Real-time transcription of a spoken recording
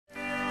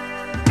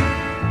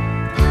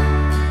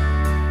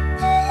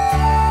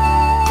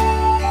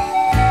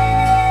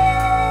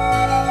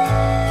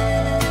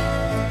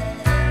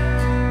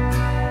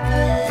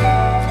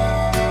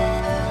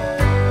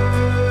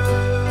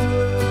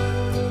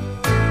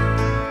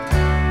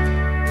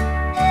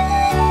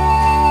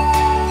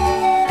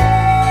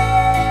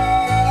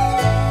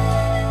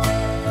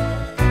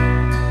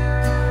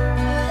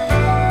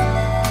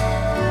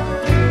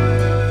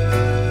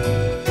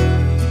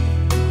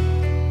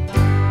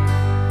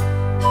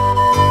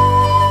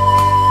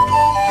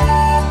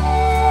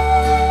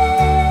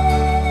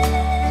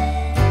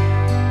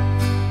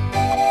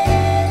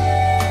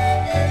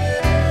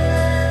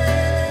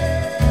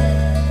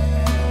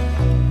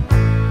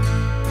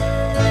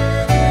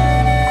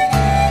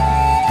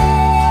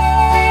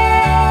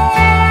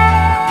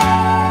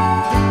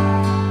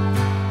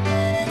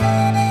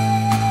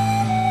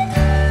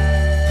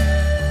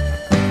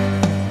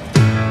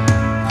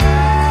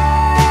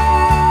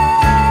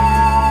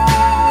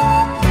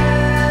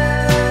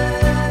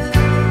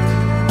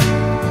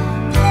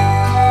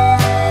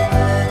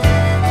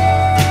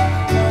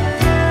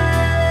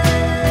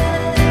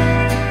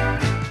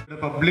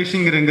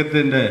Publishing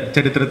രംഗത്തിൻ്റെ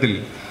ചരിത്രത്തിൽ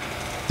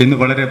ഇന്ന്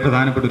വളരെ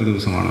പ്രധാനപ്പെട്ട ഒരു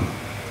ദിവസമാണ്.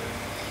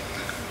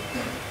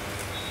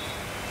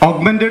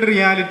 ഓഗ്മെന്റഡ്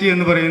റിയാലിറ്റി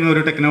എന്ന് പറയുന്ന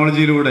ഒരു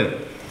ടെക്നോളജിയിലൂടെ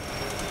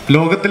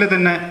ലോകത്തിലെ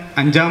തന്നെ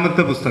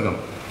 5ാമത്തെ പുസ്തകം,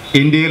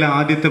 ഇന്ത്യയിലെ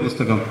ആദ്യത്തെ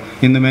പുസ്തകം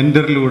ഇന്ന്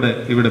മെൻറ്ററിലൂടെ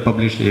ഇവിടെ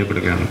പബ്ലിഷ്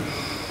ചെയ്യപ്പെടുകയാണ്.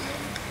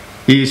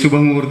 ഈ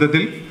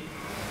ശുഭമുഹൂർത്തത്തിൽ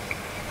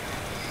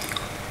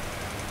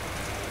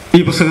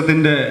ഈ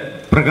പുസ്തകത്തിൻ്റെ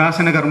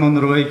പ്രകാശന കർമ്മം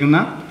നിർവഹിക്കുന്ന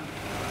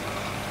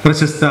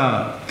പ്രശസ്ത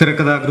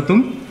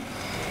തിരക്കഥാകൃത്തും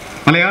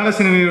മലയാള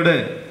സിനിമയുടെ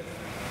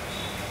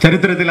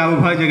ചരിത്രത്തിൽ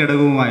അവിഭാജ്യ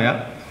ഘടകവുമായ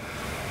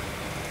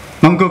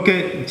നമുക്കൊക്കെ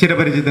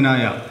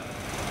ചിരപരിചിതനായ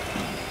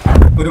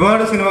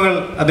ഒരുപാട് സിനിമകൾ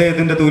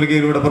അദ്ദേഹത്തിൻ്റെ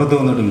തൂലികയിലൂടെ പുറത്തു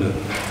വന്നിട്ടുണ്ട്.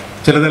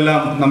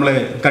 ചിലതെല്ലാം നമ്മളെ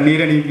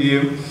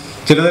കണ്ണീരണിയിക്കുകയും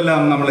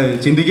ചിലതെല്ലാം നമ്മളെ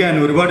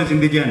ഒരുപാട്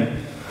ചിന്തിക്കാൻ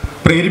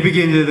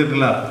പ്രേരിപ്പിക്കുകയും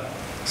ചെയ്തിട്ടുള്ള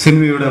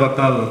സിനിമയുടെ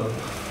വക്താവ്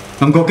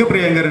നമുക്കൊക്കെ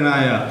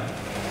പ്രിയങ്കരനായ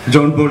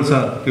ജോൺ പോൾ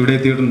സാർ ഇവിടെ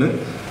എത്തിയിട്ടുണ്ട്.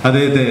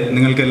 അദ്ദേഹത്തെ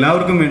നിങ്ങൾക്ക്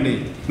എല്ലാവർക്കും വേണ്ടി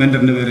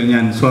മെൻറ്ററിൻ്റെ പേരിൽ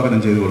ഞാൻ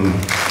സ്വാഗതം ചെയ്തു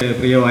കൊള്ളുന്നു.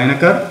 പ്രിയ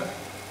വായനക്കാർ,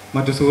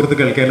 മറ്റു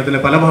സുഹൃത്തുക്കൾ, കേരളത്തിലെ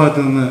പല ഭാഗത്തു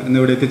നിന്ന്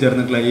ഇന്നിവിടെ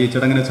എത്തിച്ചേർന്നിട്ടുള്ള ഈ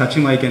ചടങ്ങിനെ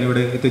സാക്ഷ്യം വഹിക്കാൻ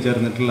ഇവിടെ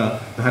എത്തിച്ചേർന്നിട്ടുള്ള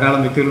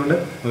ധാരാളം വ്യക്തികളുണ്ട്.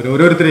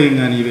 ഓരോരുത്തരെയും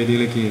ഞാൻ ഈ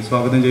വേദിയിലേക്ക്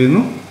സ്വാഗതം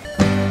ചെയ്യുന്നു.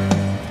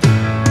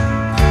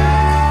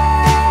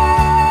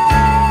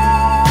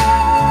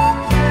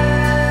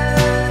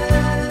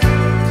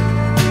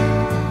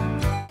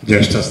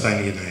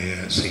 ജ്യേഷ്ഠസ്ഥാനീയനായ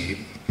ശ്രീ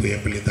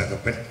പൂയപ്പള്ളി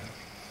തങ്കപ്പൻ,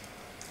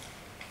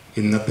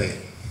 ഇന്നത്തെ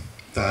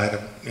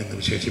താരം എന്ന്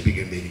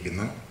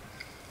വിശേഷിപ്പിക്കേണ്ടിയിരിക്കുന്ന,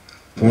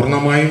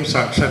 പൂർണ്ണമായും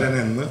സാക്ഷരൻ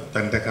എന്ന്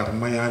തൻ്റെ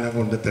കർമ്മയാന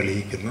കൊണ്ട്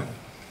തെളിയിക്കുന്ന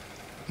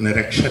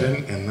നിരക്ഷരൻ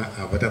എന്ന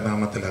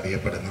അപരനാമത്തിൽ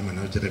അറിയപ്പെടുന്ന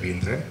മനോജ്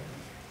രവീന്ദ്രൻ,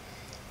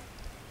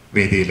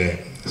 വേദിയിലെ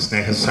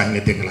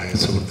സ്നേഹസാന്നിധ്യങ്ങളായ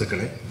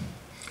സുഹൃത്തുക്കളെ,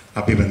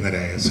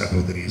 അഭിബന്ധരായ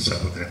സഹോദരി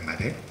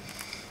സഹോദരന്മാരെ,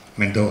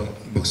 മെൻഡോർ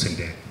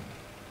ബുക്സിൻ്റെ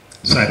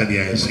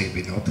സാരഥിയായ ശ്രീ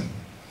വിനോദ്,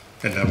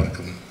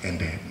 എല്ലാവർക്കും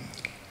എൻ്റെ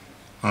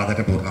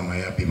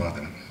ആദരപൂർണമായ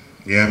അഭിവാദനം.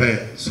 ഏറെ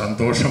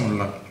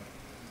സന്തോഷമുള്ള,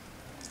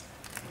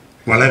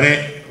 വളരെ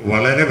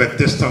വളരെ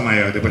വ്യത്യസ്തമായ,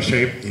 ഒരു പക്ഷേ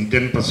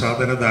ഇന്ത്യൻ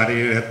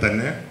പ്രസാധനധാരയെ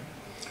തന്നെ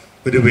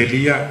ഒരു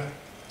വലിയ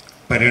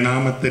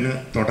പരിണാമത്തിന്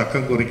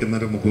തുടക്കം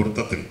കുറിക്കുന്നൊരു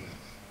മുഹൂർത്തത്തിൽ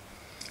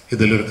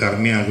ഇതിലൊരു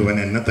കർമ്മിയാകുവാൻ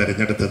എന്നെ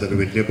തിരഞ്ഞെടുത്തത് ഒരു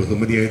വലിയ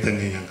ബഹുമതിയായി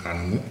തന്നെ ഞാൻ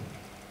കാണുന്നു.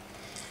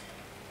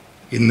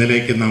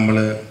 ഇന്നലേക്ക് നമ്മൾ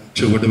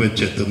ചുവട്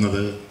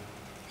വെച്ചെത്തുന്നത്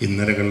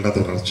ഇന്നലകളുടെ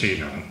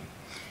തുടർച്ചയിലാണ്.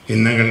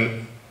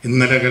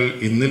 ഇന്നലകൾ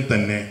ഇന്നിൽ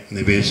തന്നെ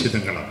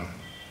നിവേശിതങ്ങളാണ്.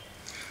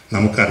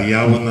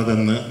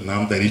 നമുക്കറിയാവുന്നതെന്ന്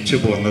നാം ധരിച്ചു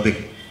പോന്നതിൽ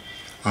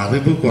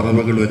അറിവ്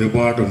കുറവുകൾ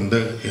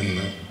ഒരുപാടുണ്ട്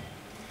എന്ന്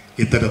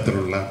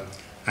ഇത്തരത്തിലുള്ള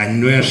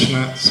അന്വേഷണ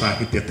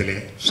സാഹിത്യത്തിലെ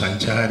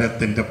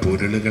സഞ്ചാരത്തിൻ്റെ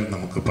പൊരുളുകൾ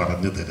നമുക്ക്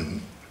പറഞ്ഞു തരുന്നു.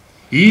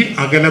 ഈ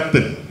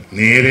അകലത്തിൽ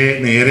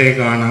നേരെ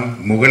കാണാം,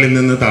 മുകളിൽ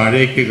നിന്ന്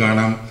താഴേക്ക്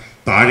കാണാം,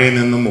 താഴെ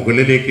നിന്ന്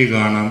മുകളിലേക്ക്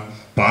കാണാം,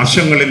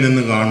 പാർശ്വങ്ങളിൽ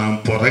നിന്ന് കാണാം,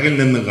 പുറകിൽ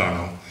നിന്ന്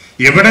കാണാം.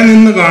 എവിടെ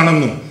നിന്ന്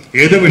കാണുന്നു,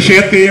 ഏത്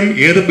വിഷയത്തെയും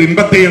ഏത്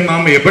ബിംബത്തെയും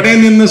നാം എവിടെ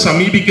നിന്ന്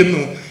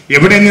സമീപിക്കുന്നു,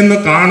 എവിടെ നിന്ന്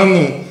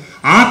കാണുന്നു,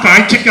 ആ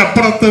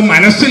കാഴ്ചയ്ക്കപ്പുറത്ത്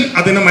മനസ്സിൽ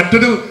അതിനെ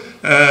മറ്റൊരു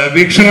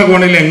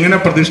വീക്ഷണകോണിൽ എങ്ങനെ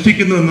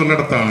പ്രതിഷ്ഠിക്കുന്നു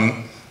എന്നുള്ളിടത്താണ്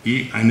ഈ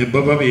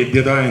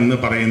അനുഭവവേദ്യത എന്ന്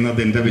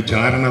പറയുന്നതിൻ്റെ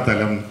വിചാരണ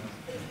തലം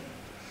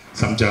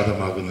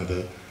സംജാതമാകുന്നത്.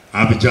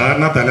 ആ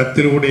വിചാരണ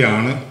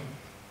തലത്തിലൂടെയാണ്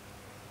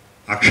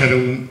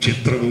അക്ഷരവും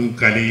ചിത്രവും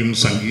കലയും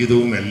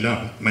സംഗീതവും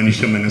എല്ലാം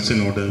മനുഷ്യ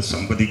മനസ്സിനോട്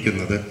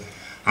സംവദിക്കുന്നത്.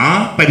 ആ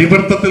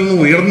പരിവർത്തനത്തിൽ നിന്ന്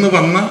ഉയർന്നു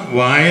വന്ന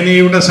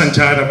വായനയുടെ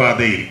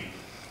സഞ്ചാരപാതയിൽ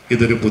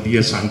ഇതൊരു പുതിയ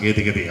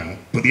സാങ്കേതികതയാണ്.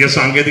 പുതിയ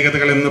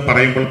സാങ്കേതികതകൾ എന്ന്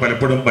പറയുമ്പോൾ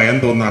പലപ്പോഴും ഭയം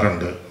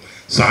തോന്നാറുണ്ട്.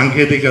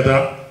 സാങ്കേതികത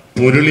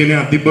പൊരുളിനെ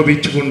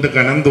അതിഭവിച്ചുകൊണ്ട്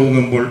കനം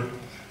തൂങ്ങുമ്പോൾ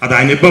അത്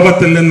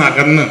അനുഭവത്തിൽ നിന്ന്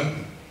അകന്ന്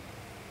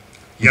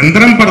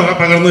യന്ത്രം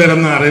പകർന്നു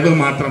തരുന്ന അറിവ്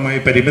മാത്രമായി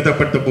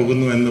പരിമിതപ്പെട്ടു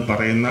പോകുന്നു എന്ന്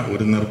പറയുന്ന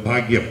ഒരു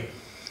നിർഭാഗ്യം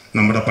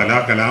നമ്മുടെ പല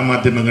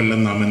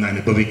കലാമാധ്യമങ്ങളിലും നാം ഇന്ന്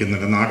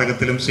അനുഭവിക്കുന്നുണ്ട്.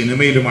 നാടകത്തിലും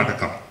സിനിമയിലും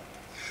അടക്കം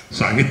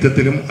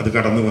സാഹിത്യത്തിലും അത്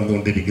കടന്നു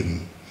വന്നുകൊണ്ടിരിക്കുന്നു.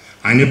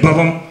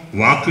 അനുഭവം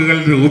വാക്കുകൾ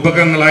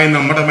രൂപകങ്ങളായി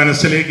നമ്മുടെ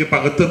മനസ്സിലേക്ക്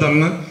പകുത്തു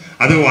തന്ന്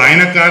അത്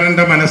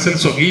വായനക്കാരൻ്റെ മനസ്സിൽ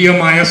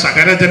സ്വകീയമായ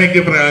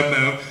സഹരചനയ്ക്ക്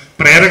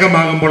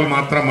പ്രേരകമാകുമ്പോൾ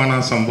മാത്രമാണ് ആ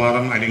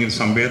സംവാദം അല്ലെങ്കിൽ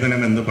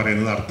സംവേദനം എന്ന്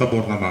പറയുന്നത്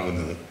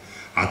അർത്ഥപൂർണമാകുന്നത്.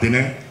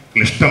 അതിന്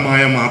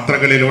ക്ലിഷ്ടമായ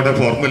മാത്രകളിലൂടെ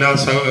ഫോർമുല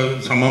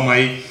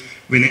സമമായി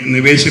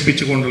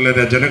നിവേശിപ്പിച്ചുകൊണ്ടുള്ള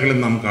രചനകളും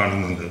നാം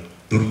കാണുന്നുണ്ട്.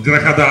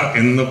 ദുർഗ്രഹത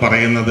എന്ന്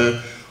പറയുന്നത്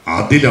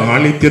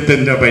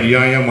അതിലാളിത്യത്തിൻ്റെ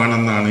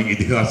പര്യായമാണെന്നാണ്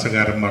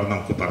ഇതിഹാസകാരന്മാർ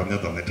നമുക്ക് പറഞ്ഞു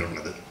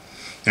തന്നിട്ടുള്ളത്.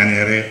 ഞാൻ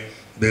ഏറെ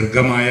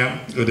ദീർഘമായ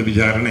ഒരു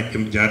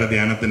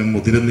വിചാരധ്യാനത്തിനും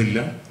മുതിരുന്നില്ല.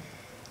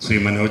 ശ്രീ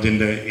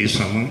മനോജിൻ്റെ ഈ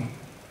ശ്രമം,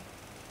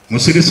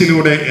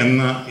 മുസ്രിസിലൂടെ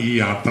എന്ന ഈ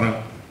യാത്ര,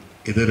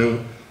 ഇതൊരു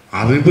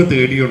അറിവ്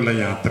തേടിയുള്ള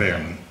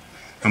യാത്രയാണ്.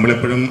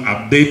 നമ്മളെപ്പോഴും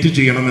അപ്ഡേറ്റ്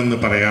ചെയ്യണമെന്ന്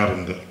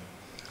പറയാറുണ്ട്.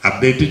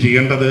 അപ്ഡേറ്റ്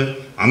ചെയ്യേണ്ടത്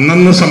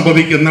അന്നന്ന്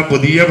സംഭവിക്കുന്ന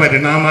പുതിയ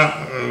പരിണാമ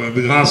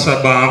വികാസ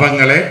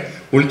ഭാവങ്ങളെ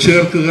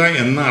ഉൾച്ചേർക്കുക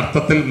എന്ന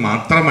അർത്ഥത്തിൽ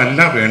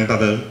മാത്രമല്ല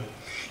വേണ്ടത്.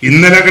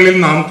 ഇന്നലകളിൽ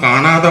നാം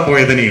കാണാതെ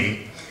പോയതിനെയും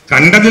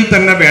കണ്ടതിൽ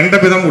തന്നെ വേണ്ട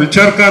വിധം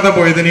ഉൾച്ചേർക്കാതെ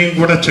പോയതിനെയും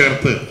കൂടെ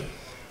ചേർത്ത്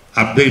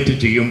അപ്ഡേറ്റ്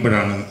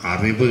ചെയ്യുമ്പോഴാണ്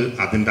അറിവ്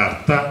അതിൻ്റെ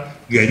അർത്ഥ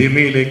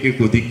ഗരിമയിലേക്ക്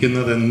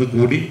കുതിക്കുന്നതെന്ന്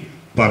കൂടി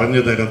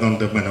പറഞ്ഞു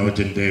തരുന്നുണ്ട്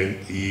മനോജിൻ്റെ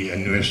ഈ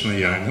അന്വേഷണ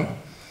യാനം.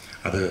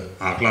 അത്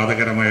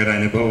ആഹ്ലാദകരമായൊരു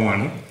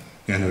അനുഭവമാണ്.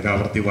 ഞാൻ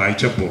ഒരാവർത്തി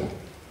വായിച്ചപ്പോൾ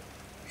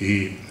ഈ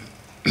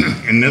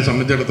എന്നെ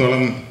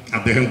സംബന്ധിച്ചിടത്തോളം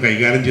അദ്ദേഹം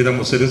കൈകാര്യം ചെയ്ത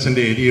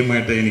മുസരിസിൻ്റെ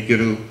ഏരിയയുമായിട്ട്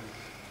എനിക്കൊരു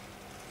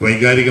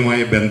വൈകാരികമായ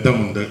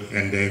ബന്ധമുണ്ട്.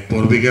 എൻ്റെ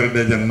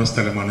പൂർവികരുടെ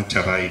ജന്മസ്ഥലമാണ്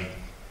ചെറായി.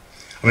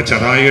 അപ്പോൾ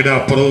ചെറായിയുടെ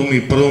അപ്പുറവും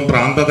ഇപ്പുറവും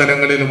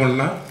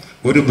പ്രാന്തതലങ്ങളിലുമുള്ള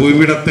ഒരു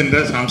ഭൂവിടത്തിൻ്റെ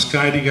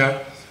സാംസ്കാരിക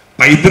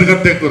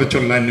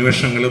പൈതൃകത്തെക്കുറിച്ചുള്ള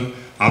അന്വേഷണങ്ങളും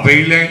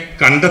അവയിലെ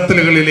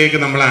കണ്ടെത്തലുകളിലേക്ക്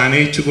നമ്മൾ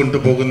ആനയിച്ചു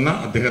കൊണ്ടുപോകുന്ന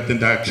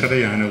അദ്ദേഹത്തിൻ്റെ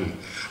അക്ഷരയാനവും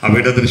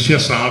അവയുടെ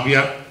ദൃശ്യശ്രാവ്യ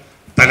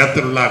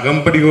തലത്തിലുള്ള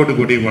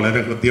അകമ്പടിയോടുകൂടി വളരെ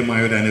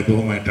ഹൃദ്യമായൊരു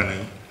അനുഭവമായിട്ടാണ്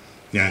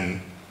ഞാൻ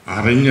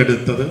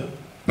അറിഞ്ഞെടുത്തത്.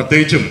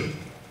 പ്രത്യേകിച്ചും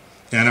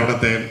ഞാൻ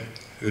അവിടുത്തെ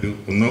ഒരു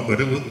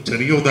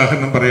ചെറിയ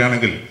ഉദാഹരണം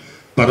പറയുകയാണെങ്കിൽ,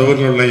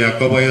 പറവൂരിലുള്ള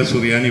യാക്കോബായ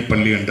സുറിയാനി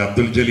പള്ളിയുണ്ട്.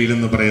 അബ്ദുൽ ജലീൽ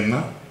എന്ന് പറയുന്ന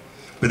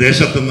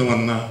വിദേശത്തുനിന്ന്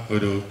വന്ന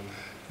ഒരു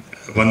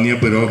വന്യ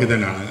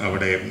പുരോഹിതനാണ്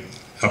അവിടെ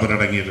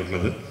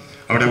അവരടങ്ങിയിട്ടുള്ളത്.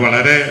 അവിടെ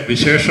വളരെ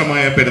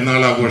വിശേഷമായ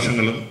പെരുന്നാൾ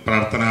ആഘോഷങ്ങളും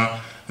പ്രാർത്ഥന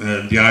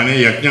ധ്യാന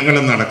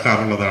യജ്ഞങ്ങളും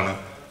നടക്കാറുള്ളതാണ്.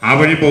 ആ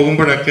വഴി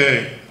പോകുമ്പോഴൊക്കെ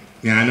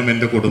ഞാനും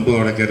എൻ്റെ കുടുംബവും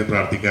അവിടെ കയറി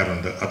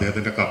പ്രാർത്ഥിക്കാറുണ്ട്.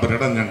 അദ്ദേഹത്തിൻ്റെ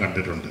കബറിടം ഞാൻ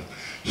കണ്ടിട്ടുണ്ട്.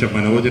 പക്ഷെ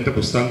മനോജിൻ്റെ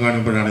പുസ്തകം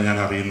കാണുമ്പോഴാണ് ഞാൻ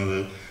അറിയുന്നത്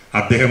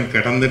അദ്ദേഹം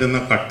കിടന്നിരുന്ന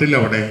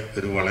കട്ടിലവിടെ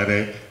ഒരു വളരെ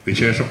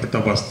വിശേഷപ്പെട്ട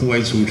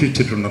വസ്തുവായി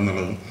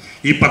സൂക്ഷിച്ചിട്ടുണ്ടെന്നുള്ളതും.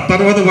 ഈ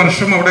 10-60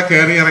 വർഷം അവിടെ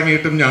കയറി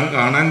ഇറങ്ങിയിട്ടും ഞാൻ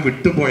കാണാൻ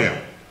വിട്ടുപോയ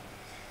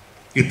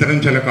ഇത്തരം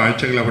ചില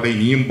കാഴ്ചകൾ അവിടെ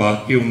ഇനിയും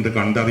ബാക്കിയുണ്ട്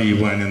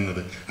കണ്ടറിയുവാൻ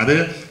എന്നത്. അത്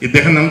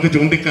ഇദ്ദേഹം നമുക്ക്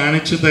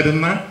ചൂണ്ടിക്കാണിച്ചു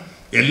തരുന്ന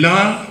എല്ലാ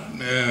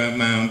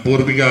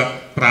പൂർവിക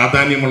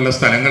പ്രാധാന്യമുള്ള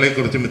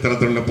സ്ഥലങ്ങളെക്കുറിച്ചും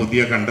ഇത്തരത്തിലുള്ള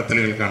പുതിയ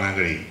കണ്ടെത്തലുകൾ കാണാൻ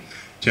കഴിയും.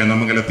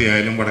 ചേന്നമംഗലത്തെ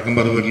ആയാലും വടക്കൻ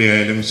പറവൂരിലെ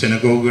ആയാലും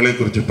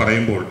സിനഗോഗുകളെക്കുറിച്ച്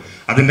പറയുമ്പോൾ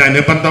അതിൻ്റെ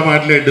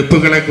അനുബന്ധമായിട്ടുള്ള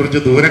എടുപ്പുകളെക്കുറിച്ച്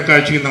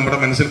ദൂരക്കാഴ്ചയിൽ നമ്മുടെ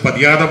മനസ്സിൽ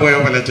പതിയാതെ പോയ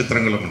പല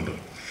ചിത്രങ്ങളുമുണ്ട്.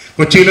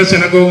 കൊച്ചിയിലെ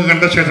സിനഗോഗ്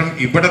കണ്ട ശേഷം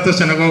ഇവിടുത്തെ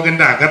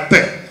സിനഗോഗിൻ്റെ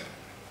അകത്തെ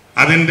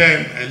അതിൻ്റെ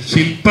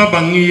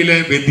ശില്പഭംഗിയിലെ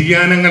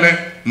വ്യതിയാനങ്ങളെ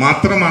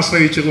മാത്രം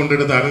ആശ്രയിച്ചു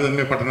കൊണ്ടൊരു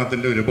താരതമ്യ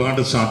പഠനത്തിൻ്റെ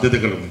ഒരുപാട്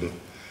സാധ്യതകളുണ്ട്.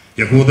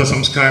 യഹൂദ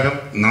സംസ്കാരം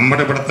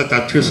നമ്മുടെ ഇവിടുത്തെ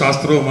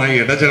തച്ചുശാസ്ത്രവുമായി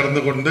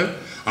ഇടചേർന്നുകൊണ്ട്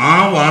ആ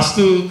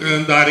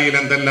വാസ്തുധാരയിൽ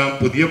എന്തെല്ലാം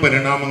പുതിയ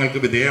പരിണാമങ്ങൾക്ക്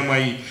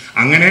വിധേയമായി,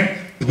 അങ്ങനെ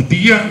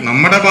പുതിയ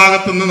നമ്മുടെ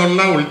ഭാഗത്തു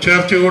നിന്നുള്ള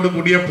ഉൾച്ചേർച്ചയോട്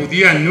കൂടിയ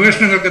പുതിയ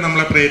അന്വേഷണങ്ങൾക്ക്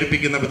നമ്മളെ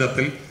പ്രേരിപ്പിക്കുന്ന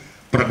വിധത്തിൽ,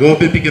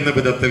 പ്രകോപിപ്പിക്കുന്ന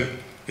വിധത്തിൽ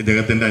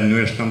ഇദ്ദേഹത്തിൻ്റെ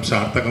അന്വേഷണം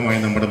സാർത്ഥകമായി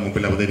നമ്മുടെ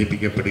മുമ്പിൽ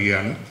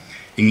അവതരിപ്പിക്കപ്പെടുകയാണ്.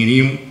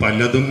 ഇനിയും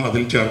പലതും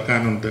അതിൽ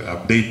ചേർക്കാനുണ്ട്.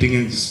 Updating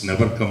is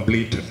never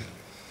completed.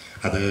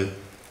 അത്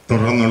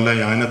തുടർന്നുള്ള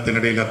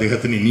യാനത്തിനിടയിൽ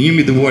അദ്ദേഹത്തിന് ഇനിയും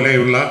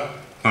ഇതുപോലെയുള്ള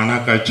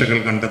കാണാക്കാഴ്ചകൾ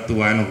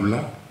കണ്ടെത്തുവാനുള്ള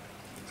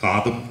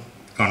കാതും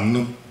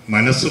കണ്ണും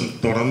മനസ്സും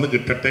തുറന്നു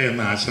കിട്ടട്ടെ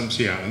എന്ന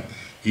ആശംസയാണ്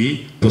ഈ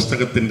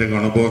പുസ്തകത്തിൻ്റെ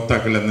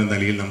ഗുണഭോക്താക്കൾ എന്ന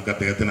നിലയിൽ നമുക്ക്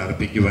അദ്ദേഹത്തിന്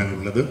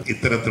അർപ്പിക്കുവാനുള്ളത്.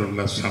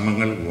 ഇത്തരത്തിലുള്ള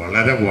ശ്രമങ്ങൾ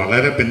വളരെ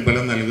വളരെ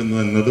പിൻബലം നൽകുന്നു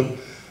എന്നതും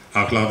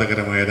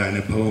ആഹ്ലാദകരമായൊരു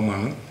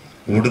അനുഭവമാണ്.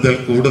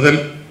 കൂടുതൽ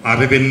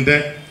അറിവിൻ്റെ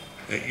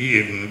ഈ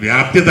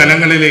വ്യാപ്തി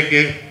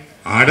തലങ്ങളിലേക്ക്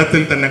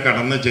ആഴത്തിൽ തന്നെ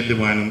കടന്നു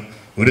ചെല്ലുവാനും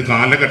ഒരു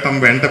കാലഘട്ടം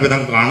വേണ്ട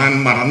വിധം കാണാൻ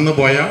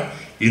മറന്നുപോയ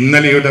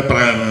ഇന്നലെയുടെ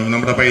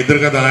നമ്മുടെ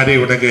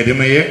പൈതൃകധാരയുടെ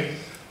ഗരിമയെ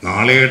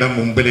നാളെയുടെ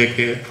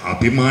മുമ്പിലേക്ക്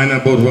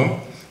അഭിമാനപൂർവം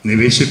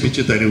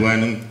നിവേശിപ്പിച്ചു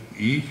തരുവാനും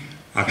ഈ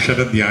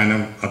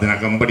അക്ഷരധ്യാനം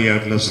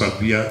അതിനകമ്പടിയായിട്ടുള്ള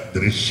ശ്രവ്യ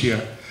ദൃശ്യ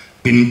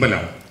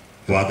പിൻബലം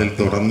വാതിൽ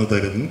തുറന്നു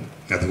തരുന്നു.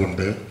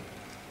 അതുകൊണ്ട്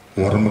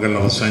ഓർമ്മകൾ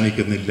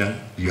അവസാനിക്കുന്നില്ല,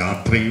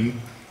 യാത്രയും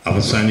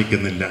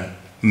അവസാനിക്കുന്നില്ല.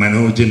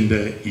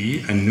 മനോജിൻ്റെ ഈ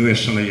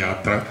അന്വേഷണ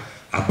യാത്ര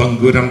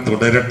അഭംഗുരം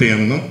തുടരട്ടെ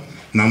എന്നും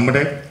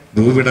നമ്മുടെ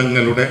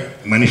ഭൂവിടങ്ങളുടെ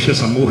മനുഷ്യ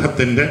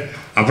സമൂഹത്തിൻ്റെ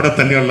അവിടെ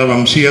തന്നെയുള്ള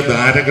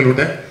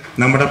വംശീയധാരകളുടെ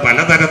നമ്മുടെ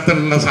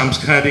പലതരത്തിലുള്ള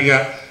സാംസ്കാരിക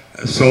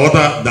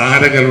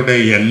സ്രോതധാരകളുടെ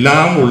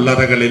എല്ലാം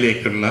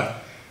ഉള്ളറകളിലേക്കുള്ള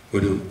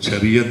ഒരു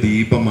ചെറിയ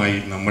ദീപമായി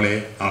നമ്മളെ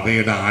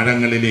അവയുടെ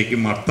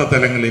ആഴങ്ങളിലേക്കും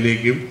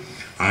അർത്ഥതലങ്ങളിലേക്കും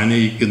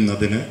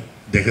ആനയിക്കുന്നതിന്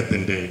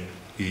അദ്ദേഹത്തിൻ്റെ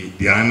ഈ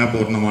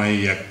ധ്യാനപൂർണമായ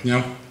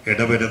യജ്ഞം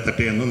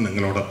ഇടവരുത്തട്ടെ എന്നും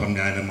നിങ്ങളോടൊപ്പം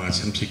ഞാനും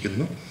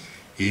ആശംസിക്കുന്നു.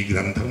 ഈ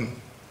ഗ്രന്ഥം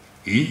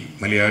ഈ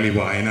മലയാളി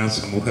വായനാ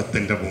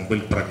സമൂഹത്തിൻ്റെ മുമ്പിൽ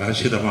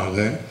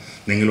പ്രകാശിതമാകാൻ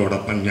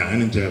നിങ്ങളോടൊപ്പം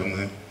ഞാനും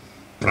ചേർന്ന്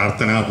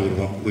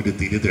പ്രാർത്ഥനാപൂർവം ഒരു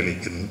തിരി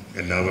തെളിക്കുന്നു.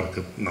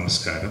 എല്ലാവർക്കും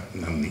നമസ്കാരം,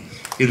 നന്ദി.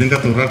 ഇതിൻ്റെ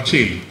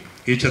തുടർച്ചയിൽ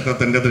ഈ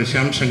ചിത്രത്തിൻ്റെ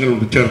ദൃശ്യാംശങ്ങൾ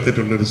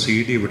ഉൾച്ചേർത്തിട്ടുള്ളൊരു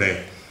CD ഇവിടെ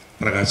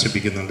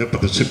പ്രദർശിപ്പിക്കുന്നുണ്ട്.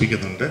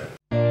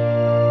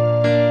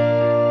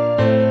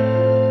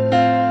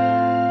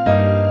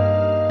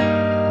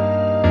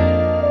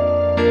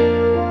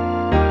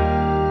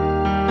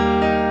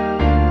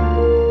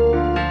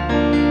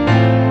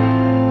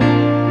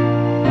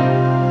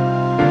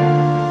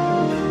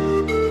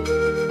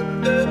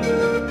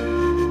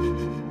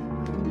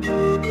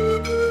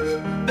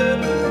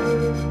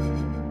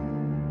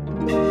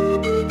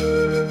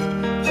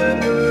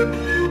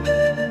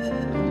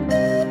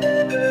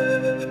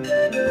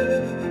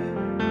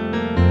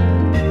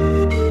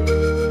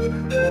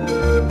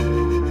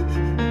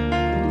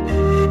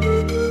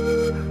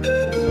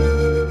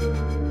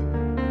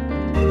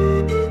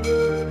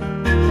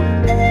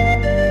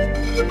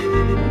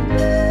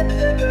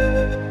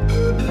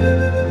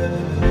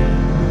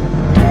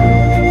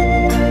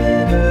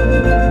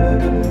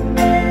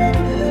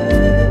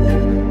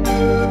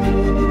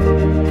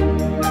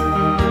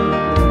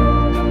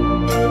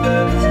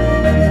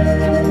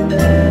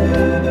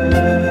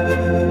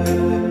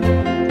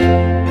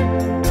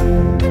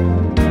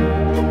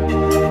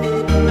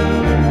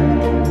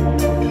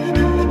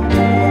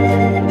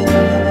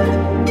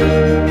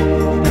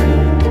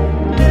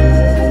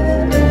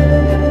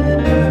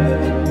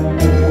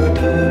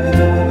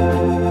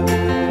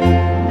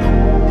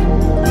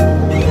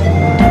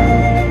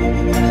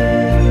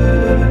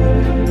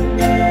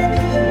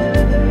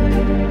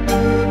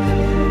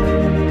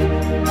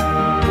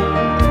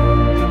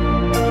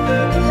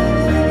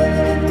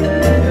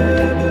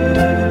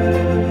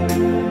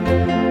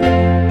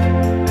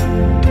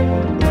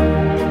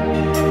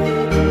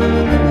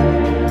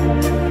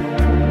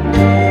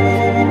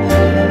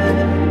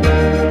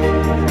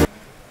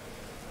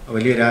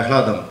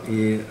 ആഹ്ലാദം ഈ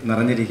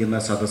നിറഞ്ഞിരിക്കുന്ന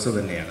സദസ്സ്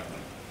തന്നെയാണ്.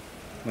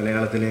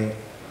 മലയാളത്തിലെ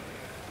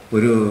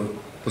ഒരു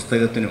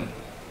പുസ്തകത്തിനും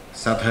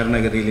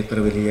സാധാരണഗതിയിൽ ഇത്ര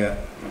വലിയ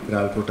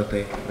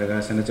ഒരാൾക്കൂട്ടത്തെ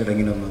പ്രകാശന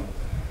ചടങ്ങിനൊന്നും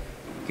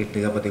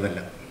കിട്ടുക പതിവല്ല.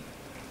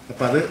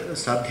 അപ്പം അത്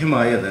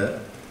സാധ്യമായത്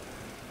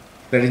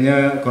കഴിഞ്ഞ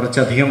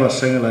കുറച്ചധികം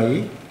വർഷങ്ങളായി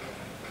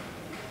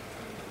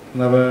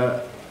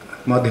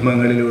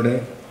നവമാധ്യമങ്ങളിലൂടെ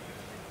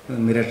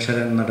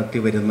നിരക്ഷരൻ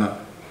നടത്തി വരുന്ന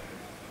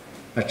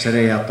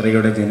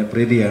അക്ഷരയാത്രയുടെ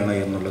ജനപ്രീതിയാണ്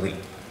എന്നുള്ളതിൽ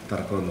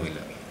തർക്കമൊന്നുമില്ല.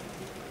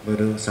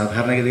 ഒരു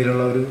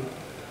സാധാരണഗതിയിലുള്ള ഒരു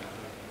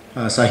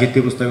സാഹിത്യ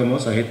പുസ്തകമോ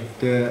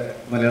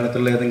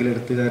മലയാളത്തിലുള്ള ഏതെങ്കിലും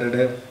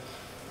എഴുത്തുകാരുടെ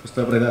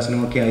പുസ്തക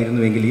പ്രകാശനമൊക്കെ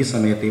ആയിരുന്നുവെങ്കിൽ ഈ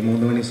സമയത്ത്, ഈ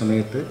 3 മണി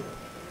സമയത്ത്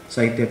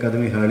സാഹിത്യ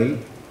അക്കാദമി ഹാളിൽ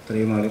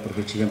ഇത്രയും ആളെ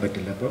പ്രതീക്ഷിക്കാൻ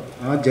പറ്റില്ല. അപ്പോൾ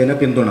ആ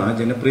ജനപിന്തുണ, ആ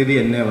ജനപ്രീതി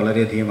എന്നെ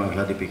വളരെയധികം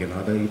ആഹ്ലാദിപ്പിക്കുന്നു.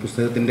 അത് ഈ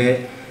പുസ്തകത്തിൻ്റെ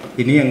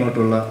ഇനി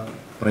അങ്ങോട്ടുള്ള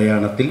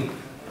പ്രയാണത്തിൽ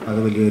അത്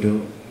വലിയൊരു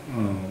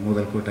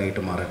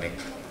മുതൽക്കൂട്ടായിട്ട് മാറട്ടെ.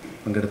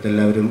 പങ്കെടുത്ത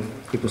എല്ലാവരും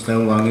ഈ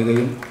പുസ്തകം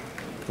വാങ്ങുകയും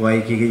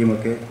വായിക്കുകയും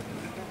ഒക്കെ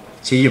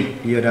ചെയ്യും.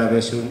 ഈ ഒരു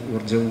ആവേശവും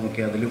ഊർജ്ജവും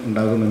ഒക്കെ അതിലും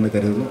ഉണ്ടാകുമെന്ന്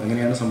കരുതുന്നു.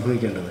 അങ്ങനെയാണ്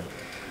സംഭവിക്കേണ്ടത്.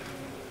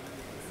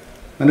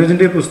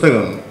 മനോജിൻ്റെ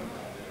പുസ്തകം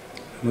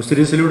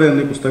മുസ്രീസിലൂടെ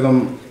എന്ന ഈ പുസ്തകം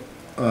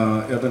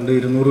ഏതാണ്ട്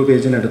 200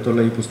 പേജിനടുത്തുള്ള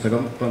ഈ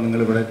പുസ്തകം ഇപ്പോൾ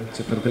നിങ്ങളിവിടെ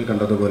ചിത്രത്തിൽ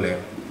കണ്ടതുപോലെ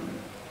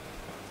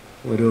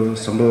ഒരു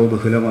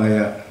സംഭവബഹുലമായ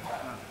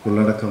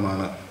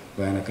ഉള്ളടക്കമാണ്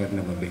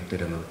വായനക്കാരൻ്റെ മുമ്പിൽ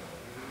തരുന്നത്.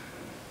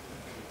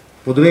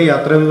 പൊതുവെ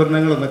യാത്രാ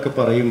വിവരണങ്ങൾ എന്നൊക്കെ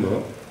പറയുമ്പോൾ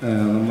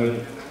നമ്മൾ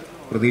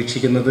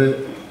പ്രതീക്ഷിക്കുന്നത്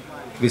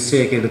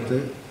വിസയൊക്കെ എടുത്ത്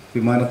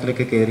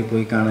വിമാനത്തിലൊക്കെ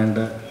കയറിപ്പോയി കാണേണ്ട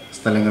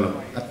സ്ഥലങ്ങളും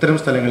അത്തരം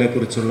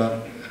സ്ഥലങ്ങളെക്കുറിച്ചുള്ള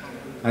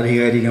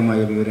ആധികാരികമായ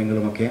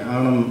വിവരങ്ങളുമൊക്കെ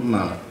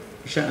ആണെന്നാണ്.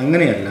 പക്ഷെ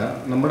അങ്ങനെയല്ല.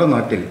 നമ്മുടെ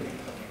നാട്ടിൽ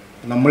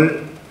നമ്മൾ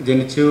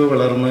ജനിച്ചു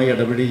വളർന്ന്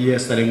ഇടപഴകിയ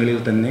സ്ഥലങ്ങളിൽ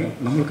തന്നെ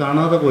നമ്മൾ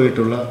കാണാതെ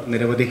പോയിട്ടുള്ള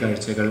നിരവധി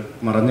കാഴ്ചകൾ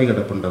മറഞ്ഞു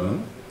കിടപ്പുണ്ടെന്നും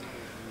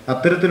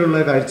അത്തരത്തിലുള്ള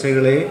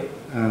കാഴ്ചകളെ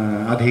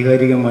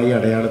ആധികാരികമായി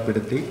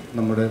അടയാളപ്പെടുത്തി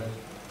നമ്മുടെ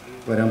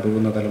വരാൻ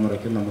പോകുന്ന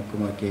തലമുറയ്ക്ക്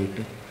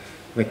നമുക്കുമാക്കിയായിട്ട്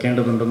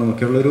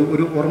വെക്കേണ്ടതുണ്ടെന്നുമൊക്കെയുള്ളൊരു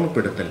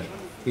ഓർമ്മപ്പെടുത്തൽ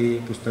ഈ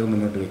പുസ്തകം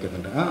മുന്നോട്ട്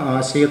വയ്ക്കുന്നുണ്ട്. ആ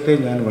ആശയത്തെ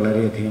ഞാൻ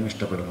വളരെയധികം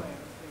ഇഷ്ടപ്പെടുന്നു.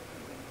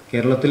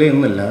 കേരളത്തിലെ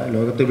എന്നല്ല,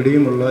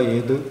 ലോകത്തെവിടെയുമുള്ള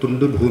ഏത്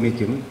തുണ്ടു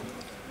ഭൂമിക്കും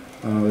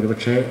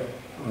ഒരുപക്ഷെ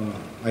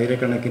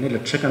ആയിരക്കണക്കിന്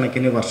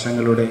ലക്ഷക്കണക്കിന്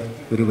വർഷങ്ങളുടെ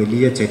ഒരു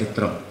വലിയ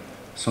ചരിത്രം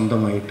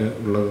സ്വന്തമായിട്ട്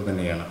ഉള്ളത്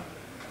തന്നെയാണ്.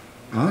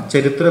 ആ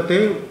ചരിത്രത്തെ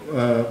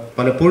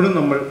പലപ്പോഴും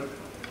നമ്മൾ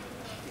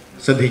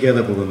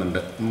ശ്രദ്ധിക്കാതെ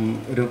പോകുന്നുണ്ട്.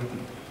 ഒരു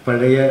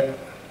പഴയ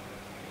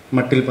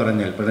മട്ടിൽ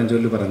പറഞ്ഞാൽ,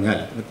 പഴഞ്ചൊല്ല് പറഞ്ഞാൽ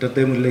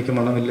മുറ്റത്തെ മുല്ലേക്ക്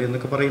മണമില്ല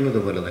എന്നൊക്കെ പറയുന്നത്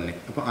പോലെ തന്നെ.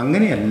 അപ്പോൾ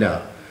അങ്ങനെയല്ല.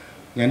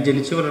 ഞാൻ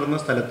ജനിച്ചു വളർന്ന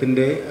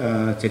സ്ഥലത്തിൻ്റെ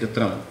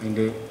ചരിത്രം,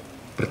 അതിൻ്റെ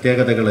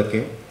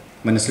പ്രത്യേകതകളൊക്കെ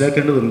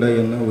മനസ്സിലാക്കേണ്ടതുണ്ട്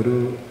എന്ന് ഒരു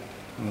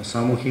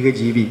സാമൂഹിക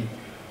ജീവി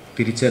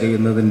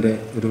തിരിച്ചറിയുന്നതിൻ്റെ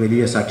ഒരു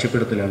വലിയ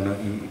സാക്ഷ്യപ്പെടുത്തലാണ്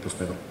ഈ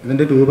പുസ്തകം.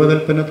 ഇതിൻ്റെ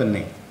രൂപകൽപ്പന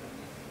തന്നെ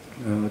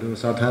ഒരു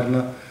സാധാരണ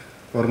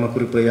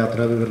ഓർമ്മക്കുറിപ്പ്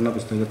യാത്രാ വിവരണ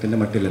പുസ്തകത്തിൻ്റെ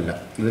മട്ടിലല്ല.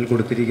 ഇതിൽ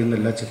കൊടുത്തിരിക്കുന്ന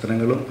എല്ലാ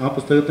ചിത്രങ്ങളും ആ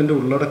പുസ്തകത്തിൻ്റെ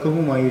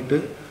ഉള്ളടക്കവുമായിട്ട്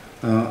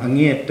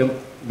അങ്ങേയറ്റം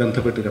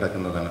ബന്ധപ്പെട്ട്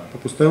കിടക്കുന്നതാണ്. അപ്പോൾ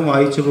പുസ്തകം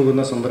വായിച്ചു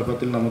പോകുന്ന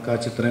സന്ദർഭത്തിൽ നമുക്ക് ആ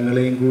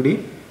ചിത്രങ്ങളെയും കൂടി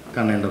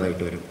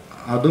കാണേണ്ടതായിട്ട് വരും.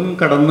 അതും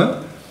കടന്ന്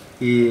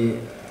ഈ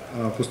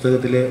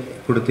പുസ്തകത്തിൽ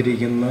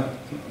കൊടുത്തിരിക്കുന്ന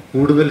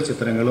കൂടുതൽ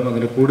ചിത്രങ്ങളും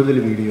അതിൻ്റെ കൂടുതൽ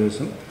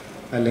വീഡിയോസും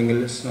അല്ലെങ്കിൽ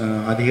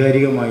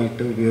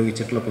ആധികാരികമായിട്ട്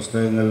ഉപയോഗിച്ചിട്ടുള്ള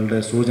പുസ്തകങ്ങളുടെ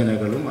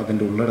സൂചനകളും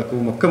അതിൻ്റെ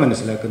ഉള്ളടക്കവും ഒക്കെ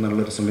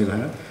മനസ്സിലാക്കുന്നുള്ളൊരു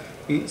സംവിധാനം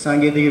ഈ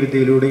സാങ്കേതിക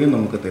വിദ്യയിലൂടെയും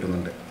നമുക്ക്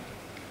തരുന്നുണ്ട്.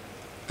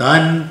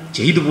 താൻ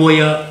ചെയ്തു പോയ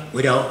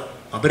ഒരു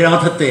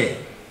അപരാധത്തെ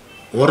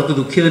ഓർത്ത്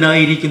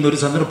ദുഃഖിതനായിരിക്കുന്ന ഒരു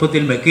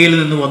സന്ദർഭത്തിൽ മെക്കയിൽ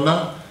നിന്ന് വന്ന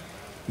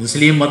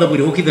മുസ്ലിം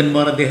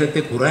മതപുരോഹിതന്മാർ അദ്ദേഹത്തെ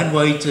ഖുർആൻ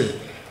വായിച്ച്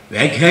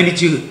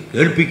വ്യാഖ്യാനിച്ച്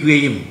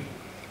കേൾപ്പിക്കുകയും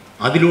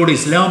അതിലൂടെ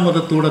ഇസ്ലാം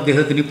മതത്തോട്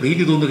അദ്ദേഹത്തിന്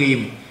പ്രീതി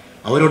തോന്നുകയും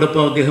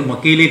അവരോടൊപ്പം അദ്ദേഹം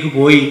മക്കയിലേക്ക്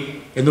പോയി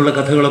എന്നുള്ള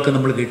കഥകളൊക്കെ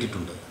നമ്മൾ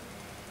കേട്ടിട്ടുണ്ട്.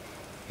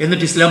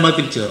 എന്നിട്ട് ഇസ്ലാം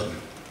മതത്തിൽ ചേർന്നു.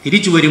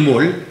 തിരിച്ചു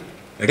വരുമ്പോൾ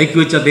ഇടയ്ക്ക്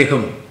വെച്ച്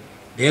അദ്ദേഹം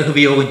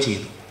ദേഹവിയോഗം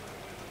ചെയ്തു.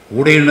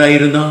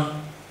 കൂടെയുണ്ടായിരുന്ന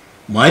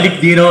മാലിക്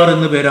ദീനാർ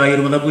എന്ന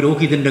പേരായിരുന്ന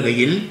മതപുരോഹിതൻ്റെ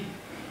കയ്യിൽ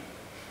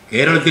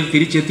കേരളത്തിൽ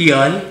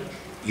തിരിച്ചെത്തിയാൽ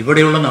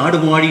ഇവിടെയുള്ള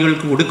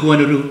നാടുവാഴികൾക്ക്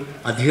കൊടുക്കുവാനൊരു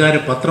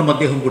അധികാരപത്രം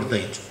അദ്ദേഹം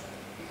കൊടുത്തയച്ചു.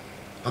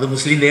 അത്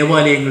മുസ്ലിം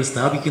ദേവാലയങ്ങൾ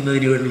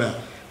സ്ഥാപിക്കുന്നതിനുള്ള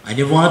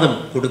അനുവാദം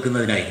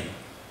കൊടുക്കുന്നതിനായിരുന്നു.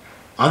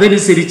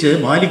 അതനുസരിച്ച്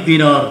മാലിക്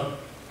ദീനാർ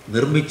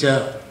നിർമ്മിച്ച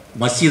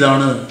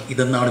മസ്ജിദാണ്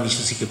ഇതെന്നാണ്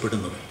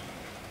വിശ്വസിക്കപ്പെടുന്നത്.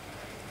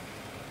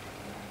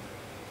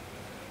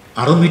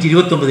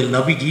 629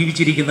 നബി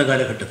ജീവിച്ചിരിക്കുന്ന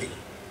കാലഘട്ടത്തിൽ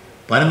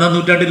 15-ാം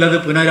നൂറ്റാണ്ടിൽ അത്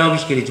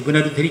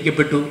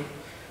പുനരുദ്ധരിക്കപ്പെട്ടു.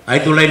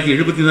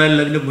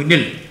 1974 അതിൻ്റെ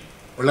മുന്നിൽ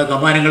ഉള്ള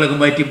കമാനങ്ങളൊക്കെ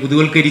മാറ്റി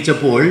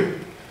പുതുവൽക്കരിച്ചപ്പോൾ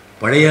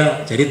പഴയ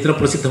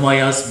ചരിത്രപ്രസിദ്ധമായ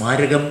ആ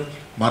സ്മാരകം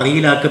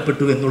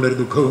മറയിലാക്കപ്പെട്ടു എന്നുള്ളൊരു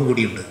ദുഃഖവും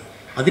കൂടിയുണ്ട്.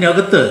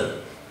 അതിനകത്ത്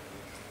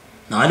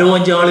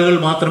 4-5 ആളുകൾ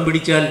മാത്രം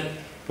പിടിച്ചാൽ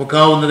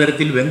പൊക്കാവുന്ന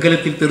തരത്തിൽ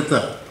വെങ്കലത്തിൽ തീർത്ത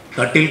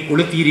തട്ടിൽ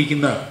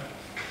കൊളുത്തിയിരിക്കുന്ന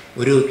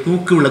ഒരു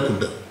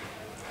തൂക്കുവിളക്കുണ്ട്.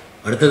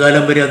 അടുത്ത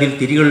കാലം വരെ അതിൽ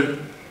തിരികൾ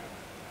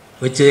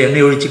വെച്ച്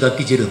എണ്ണയൊഴിച്ച്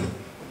കത്തിച്ചിരുന്നു.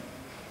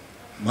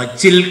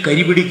 മച്ചിൽ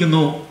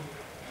കരിപിടിക്കുന്നു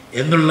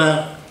എന്നുള്ള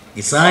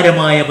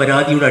നിസാരമായ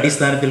പരാതിയുടെ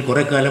അടിസ്ഥാനത്തിൽ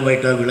കുറേ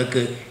കാലമായിട്ട് ആ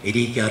വിളക്ക്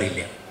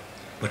എരിയിക്കാറില്ല.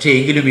 പക്ഷേ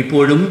എങ്കിലും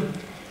ഇപ്പോഴും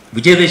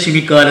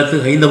വിജയദശമിക്കാലത്ത്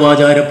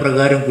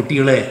ഹൈന്ദവാചാരപ്രകാരം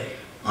കുട്ടികളെ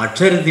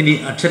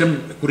അക്ഷരം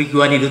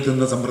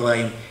കുറിക്കുവാനിരുത്തുന്ന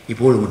സമ്പ്രദായം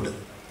ഇപ്പോഴുമുണ്ട്.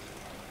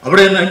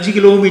 അവിടെ നിന്ന് 5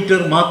 കിലോമീറ്റർ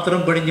മാത്രം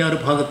പടിഞ്ഞാറ്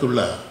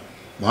ഭാഗത്തുള്ള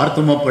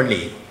മാർത്തോമ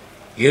പള്ളി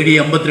AD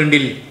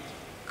 52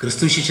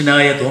 ക്രിസ്തു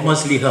ശിഷ്യനായ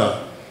തോമസ് ലീഹ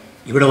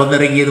ഇവിടെ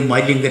വന്നിറങ്ങിയത്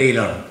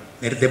മാലിയങ്കരയിലാണ്.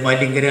 നേരത്തെ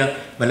മാലിയങ്കര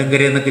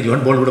മലങ്കര എന്നൊക്കെ ജോൺ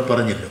പോൾ ഇവിടെ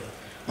പറഞ്ഞല്ലോ.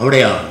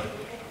 അവിടെയാണ്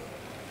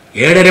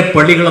 7.5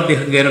 പള്ളികൾ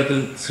അദ്ദേഹം കേരളത്തിൽ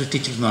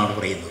സൃഷ്ടിച്ചിരുന്നതാണ്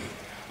പറയുന്നത്.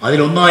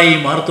 അതിലൊന്നായി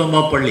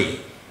മാർത്തോമ പള്ളി.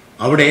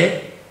 അവിടെ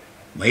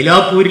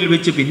മൈലാപ്പൂരിൽ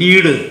വെച്ച്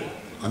പിന്നീട്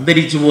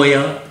അന്തരിച്ചുപോയ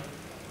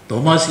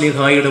തോമസ്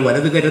ലീഹായുടെ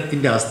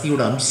വലതുകരത്തിൻ്റെ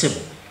അസ്ഥിയുടെ അംശം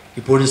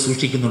ഇപ്പോഴും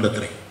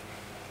സൂക്ഷിക്കുന്നുണ്ടത്രേ.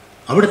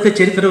 അവിടുത്തെ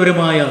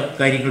ചരിത്രപരമായ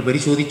കാര്യങ്ങൾ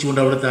പരിശോധിച്ചുകൊണ്ട്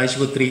അവിടുത്തെ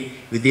ആശുപത്രി,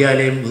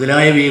 വിദ്യാലയം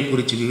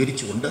മുതലായവയെക്കുറിച്ച്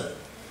വിവരിച്ചുകൊണ്ട്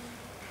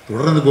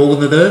തുടർന്ന്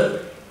പോകുന്നത്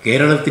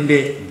കേരളത്തിൻ്റെ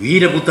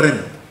വീരപുത്രൻ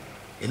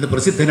എന്ന്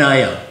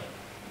പ്രസിദ്ധനായ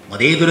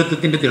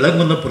മതേതരത്വത്തിൻ്റെ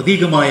തിളങ്ങുന്ന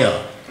പ്രതീകമായ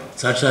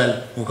സാക്ഷാൽ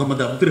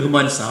മുഹമ്മദ്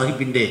അബ്ദുറഹ്മാൻ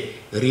സാഹിബിൻ്റെ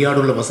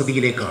എറിയാടുള്ള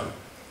വസതിയിലേക്കാണ്.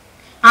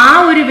 ആ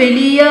ഒരു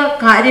വലിയ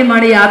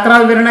കാര്യമാണ്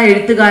യാത്രാവിവരണ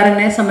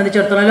എഴുത്തുകാരനെ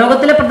സംബന്ധിച്ചിടത്തോളം.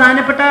 ലോകത്തിലെ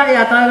പ്രധാനപ്പെട്ട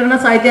യാത്രാവിവരണ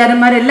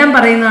സാഹിത്യകാരന്മാരെല്ലാം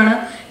പറയുന്നതാണ്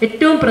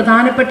ഏറ്റവും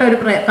പ്രധാനപ്പെട്ട ഒരു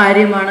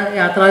കാര്യമാണ്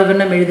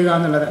യാത്രാവിവരണം എഴുതുക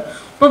എന്നുള്ളത്.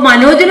 അപ്പോൾ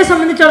മനോജിനെ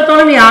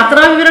സംബന്ധിച്ചിടത്തോളം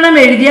യാത്രാവിവരണം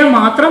എഴുതിയാൽ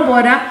മാത്രം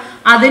പോരാ,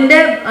 അതിൻ്റെ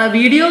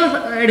വീഡിയോ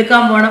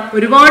എടുക്കാൻ പോകണം.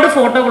 ഒരുപാട്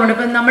ഫോട്ടോകളുണ്ട്.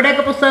 ഇപ്പം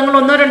നമ്മുടെയൊക്കെ പുസ്തകങ്ങൾ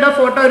 1-2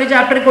 ഫോട്ടോ ഒരു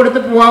ചാപ്റ്ററിൽ കൊടുത്ത്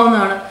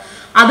പോകാവുന്നതാണ്.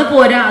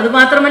 അതുപോരാ.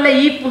 അതുമാത്രമല്ല,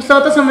 ഈ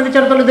പുസ്തകത്തെ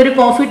സംബന്ധിച്ചിടത്തോളം ഇതൊരു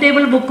കോഫി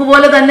ടേബിൾ ബുക്ക്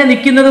പോലെ തന്നെ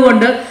നിൽക്കുന്നത്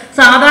കൊണ്ട്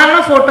സാധാരണ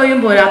ഫോട്ടോയും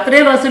പോരാ,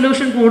 അത്രയും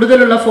റെസൊല്യൂഷൻ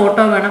കൂടുതലുള്ള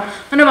ഫോട്ടോ വേണം.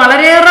 അങ്ങനെ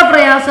വളരെയേറെ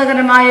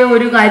പ്രയാസകരമായ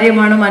ഒരു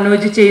കാര്യമാണ്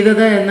മനോജ്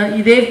ചെയ്തത് എന്ന്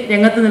ഇതേ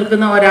രംഗത്ത്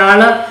നിൽക്കുന്ന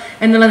ഒരാൾ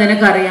എന്നുള്ളത്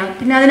നിനക്കറിയാം.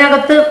 പിന്നെ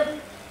അതിനകത്ത്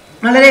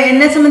വളരെ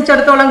എന്നെ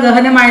സംബന്ധിച്ചിടത്തോളം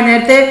ഗഹനമായ,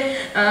 നേരത്തെ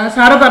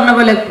സാറ് പറഞ്ഞ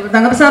പോലെ,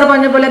 തങ്കപ്പ സാറ്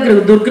പറഞ്ഞ പോലെ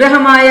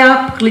ദുർഗ്രഹമായ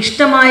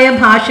ക്ലിഷ്ടമായ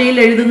ഭാഷയിൽ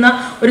എഴുതുന്ന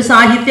ഒരു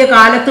സാഹിത്യ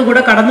കാലത്ത്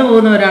കൂടെ കടന്നു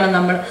പോകുന്നവരാണ്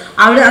നമ്മൾ.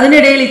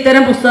 അതിനിടയിൽ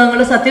ഇത്തരം പുസ്തകങ്ങൾ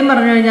സത്യം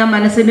പറഞ്ഞു കഴിഞ്ഞാൽ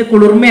മനസ്സിന്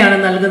കുളിർമയാണ്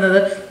നൽകുന്നത്.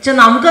 പക്ഷെ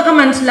നമുക്കൊക്കെ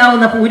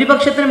മനസ്സിലാവുന്ന,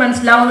 ഭൂരിപക്ഷത്തിന്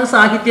മനസ്സിലാവുന്ന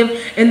സാഹിത്യം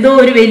എന്തോ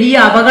ഒരു വലിയ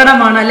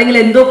അപകടമാണ് അല്ലെങ്കിൽ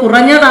എന്തോ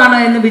കുറഞ്ഞതാണ്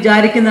എന്ന്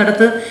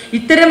വിചാരിക്കുന്നിടത്ത്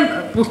ഇത്തരം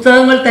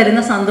പുസ്തകങ്ങൾ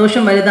തരുന്ന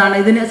സന്തോഷം വലുതാണ്.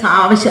 ഇതിന്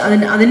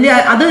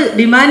അത്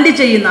ഡിമാൻഡ്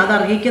ചെയ്യുന്ന, അത്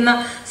അർഹിക്കുന്ന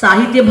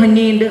സാഹിത്യ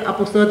ഭംഗിയുണ്ട്, ആ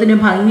പുസ്തകത്തിന്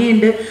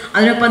ഭംഗിയുണ്ട്.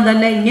 അതിനൊപ്പം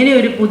തന്നെ ഇങ്ങനെ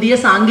ഒരു പുതിയ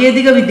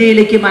സാങ്കേതിക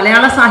വിദ്യയിലേക്ക്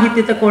മലയാള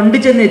സാഹിത്യത്തെ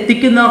കൊണ്ടുചെന്ന്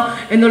എത്തിക്കുന്നോ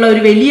എന്നുള്ള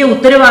ഒരു വലിയ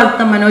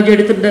ഉത്തരവാദിത്തം മനോജ്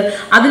എടുത്തിട്ടുണ്ട്.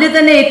 അതിൽ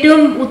തന്നെ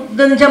ഏറ്റവും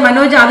ഇതെന്ന് വെച്ചാൽ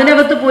മനോജ്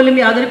അതിനകത്ത് പോലും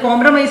യാതൊരു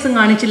കോംപ്രമൈസും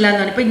കാണിച്ചില്ല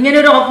എന്നാണ്. ഇപ്പം ഇങ്ങനെ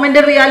ഒരു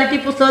ഓഗ്മെന്റഡ് റിയാലിറ്റി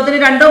പുസ്തകത്തിന്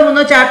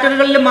 2-3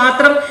 ചാപ്റ്ററുകളിൽ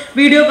മാത്രം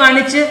വീഡിയോ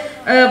കാണിച്ച്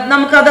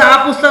നമുക്കത് ആ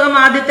പുസ്തകം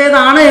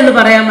ആദ്യത്തേതാണ് എന്ന്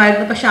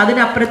പറയാമായിരുന്നു. പക്ഷെ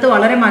അതിനപ്പുറത്ത്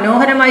വളരെ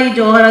മനോഹരമായി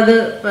ജോഹർ അത്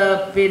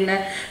പിന്നെ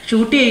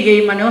ഷൂട്ട്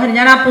ചെയ്യുകയും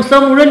ഞാൻ ആ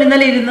പുസ്തകം മുഴുവൻ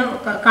ഇന്നലെ ഇരുന്ന്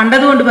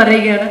കണ്ടതുകൊണ്ട്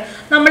പറയുകയാണ്,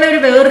 നമ്മളെ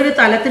വേറൊരു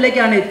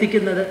തലത്തിലേക്കാണ്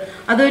എത്തിക്കുന്നത്.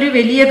 അതൊരു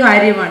വലിയ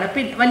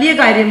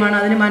കാര്യമാണ്.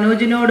 അതിന്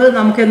മനോജിനോട്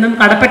നമുക്കെന്നും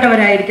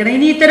കടപ്പെട്ടവരായിരിക്കണം.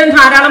 ഇനി ഇത്തരം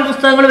ധാരാളം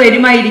പുസ്തകങ്ങൾ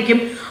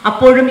വരുമായിരിക്കും.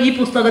 അപ്പോഴും ഈ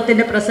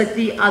പുസ്തകത്തിൻ്റെ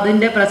പ്രസക്തി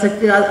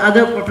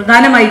അത്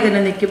പ്രധാനമായി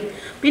തന്നെ നിൽക്കും.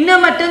 പിന്നെ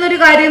മറ്റൊന്നൊരു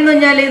കാര്യം എന്ന്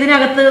പറഞ്ഞാൽ,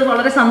 ഇതിനകത്ത്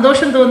വളരെ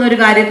സന്തോഷം തോന്നുന്ന ഒരു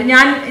കാര്യം, ഇപ്പം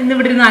ഞാൻ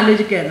ഇന്നിവിടെ ഇരുന്ന്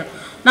ആലോചിക്കുകയായിരുന്നു.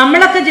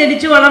 നമ്മളൊക്കെ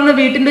ജനിച്ചു വളർന്ന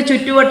വീട്ടിൻ്റെ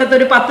ചുറ്റുവട്ടത്ത്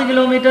ഒരു 10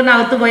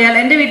 കിലോമീറ്ററിനകത്ത് പോയാൽ,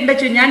 എൻ്റെ വീട്ടിൻ്റെ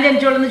ഞാൻ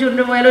ജനിച്ചു വളർന്ന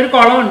ചുറ്റു പോയാൽ ഒരു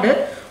കുളമുണ്ട്,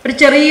 ഒരു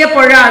ചെറിയ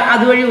പുഴ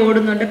അതുവഴി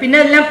ഓടുന്നുണ്ട്. പിന്നെ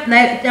എല്ലാം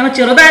ഞങ്ങൾ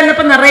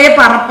ചെറുതായിരുന്നപ്പോൾ നിറയെ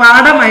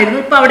പാടമായിരുന്നു.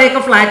 ഇപ്പം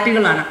അവിടെയൊക്കെ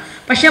ഫ്ലാറ്റുകളാണ്.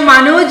 പക്ഷെ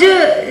മനോജ്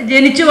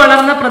ജനിച്ചു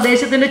വളർന്ന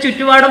പ്രദേശത്തിൻ്റെ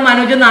ചുറ്റുപാടും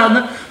മനോജ്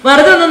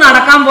വെറുതെ ഒന്ന്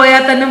നടക്കാൻ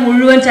പോയാൽ തന്നെ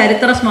മുഴുവൻ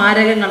ചരിത്ര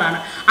സ്മാരകങ്ങളാണ്.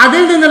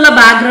 അതിൽ നിന്നുള്ള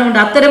ബാക്ക്ഗ്രൗണ്ട്,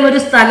 അത്തരം ഒരു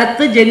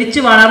സ്ഥലത്ത് ജനിച്ചു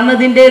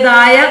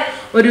വളർന്നതിൻ്റെതായ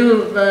ഒരു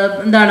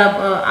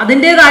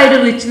അതിൻ്റെതായൊരു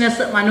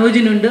റിച്ച്നെസ്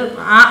മനോജിനുണ്ട്.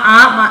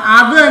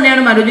 അത്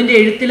തന്നെയാണ് മനോജിൻ്റെ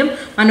എഴുത്തിലും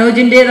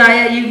മനോജിൻ്റെതായ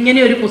ഇങ്ങനെ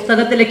ഒരു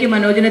പുസ്തകത്തിലേക്ക്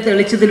മനോജിനെ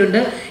തെളിച്ചതിലുണ്ട്.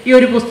 ഈ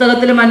ഒരു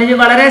പുസ്തകത്തിൽ മനോജ്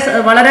വളരെ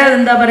വളരെ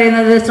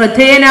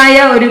ശ്രദ്ധേയനായ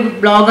ഒരു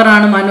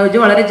ബ്ലോഗറാണ് മനോജ്.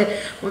 വളരെ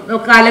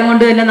കാലം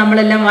കൊണ്ട് തന്നെ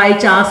നമ്മളെല്ലാം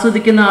വായിച്ച്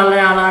ആസ്വദിക്കുന്ന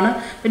ഒരാളാണ്.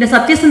 പിന്നെ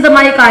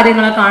സത്യസന്ധമായ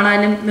കാര്യങ്ങളെ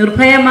കാണാനും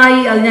നിർഭയമായി,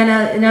 അത് ഞാൻ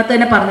ഇതിനകത്ത്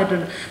തന്നെ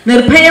പറഞ്ഞിട്ടുണ്ട്,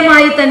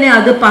 നിർഭയമായി തന്നെ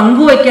അത്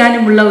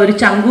പങ്കുവയ്ക്കാനുമുള്ള ഒരു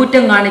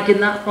ചങ്കൂറ്റം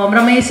കാണിക്കുന്ന,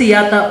 കോംപ്രമൈസ്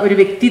ചെയ്യാത്ത ഒരു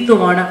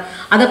വ്യക്തിത്വമാണ്.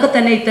 അതൊക്കെ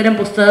തന്നെ ഇത്തരം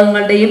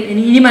പുസ്തകങ്ങളുടെയും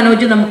ഇനി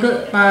മനോജ് നമുക്ക്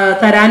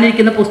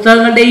തരാനിരിക്കുന്ന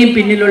പുസ്തകങ്ങളുടെയും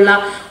പിന്നിലുള്ള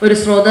ഒരു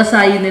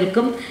സ്രോതസ്സായി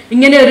നിൽക്കും.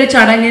 ഇങ്ങനെ ഒരു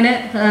ചടങ്ങിന്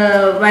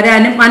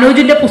വരാനും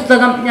മനോജിൻ്റെ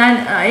പുസ്തകം ഞാൻ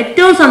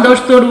ഏറ്റവും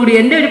സന്തോഷത്തോടു കൂടി,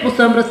 എൻ്റെ ഒരു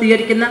പുസ്തകം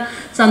പ്രസിദ്ധീകരിക്കുന്ന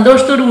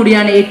സന്തോഷത്തോടു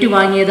കൂടിയാണ്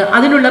ഏറ്റുവാങ്ങിയത്.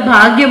 അതിനുള്ള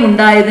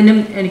ഭാഗ്യമുണ്ടായതിനും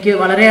എനിക്ക്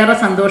വളരെയേറെ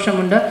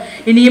സന്തോഷമുണ്ട്.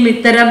 ഇനിയും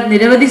ഇത്തരം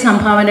നിരവധി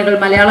സംഭാവനകൾ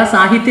മലയാള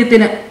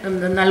സാഹിത്യത്തിന്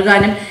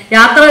നൽകാനും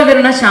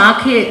യാത്രാവിവരണ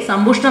ശാഖയെ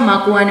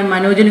സമ്പുഷ്ടമാക്കുവാനും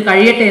മനോജിന്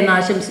കഴിയട്ടെ എന്ന്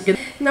ആശംസിക്കുന്നു.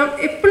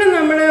 എപ്പോഴും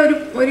നമ്മൾ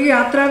ഒരു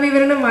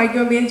യാത്രാവിവരണം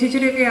വായിക്കുമ്പോൾ, ബി എൻ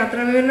ചേച്ചിയുടെയൊക്കെ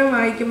യാത്രാവിവരണം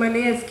വായിക്കുമ്പോൾ,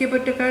 അല്ലെങ്കിൽ എസ് കെ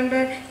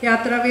പൊറ്റക്കാരൻ്റെ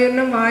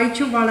യാത്രാവിവരണം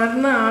വായിച്ചു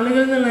വളർന്ന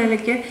ആളുകൾ എന്നുള്ള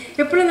നിലയ്ക്ക്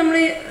എപ്പോഴും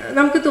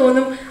നമുക്ക്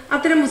തോന്നും,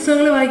 അത്തരം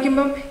പുസ്തകങ്ങൾ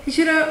വായിക്കുമ്പം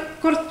ഈശ്വര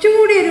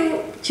കുറച്ചുകൂടി ഒരു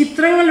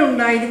ചിത്രങ്ങൾ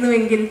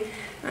ഉണ്ടായിരുന്നുവെങ്കിൽ.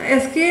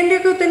 എസ്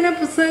കെൻ്റെയൊക്കെ തന്നെ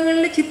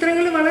പുസ്തകങ്ങളിൽ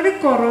ചിത്രങ്ങൾ വളരെ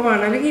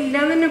കുറവാണ്, അല്ലെങ്കിൽ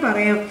ഇല്ലാന്ന് തന്നെ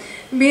പറയാം.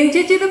 ബി എൻ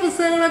ചേച്ചിയുടെ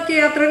പുസ്തകങ്ങളൊക്കെ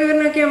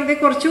യാത്രാവിവരണമൊക്കെ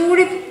ആകുമ്പോഴത്തേക്ക്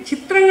കുറച്ചുകൂടി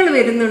ചിത്രങ്ങൾ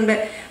വരുന്നുണ്ട്.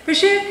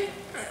 പക്ഷേ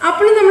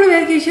അപ്പോഴും നമ്മൾ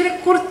വിചാരിക്കും ഈശ്വര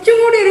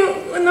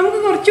നമുക്ക്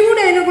കുറച്ചും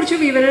കൂടി അതിനെക്കുറിച്ച്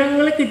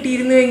വിവരങ്ങൾ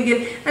കിട്ടിയിരുന്നുവെങ്കിൽ,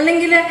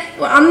 അല്ലെങ്കിൽ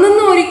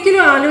അന്നൊന്നും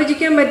ഒരിക്കലും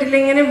ആലോചിക്കാൻ പറ്റില്ല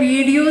ഇങ്ങനെ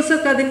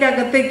വീഡിയോസൊക്കെ അതിൻ്റെ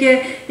അകത്തേക്ക്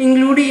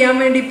ഇൻക്ലൂഡ് ചെയ്യാൻ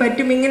വേണ്ടി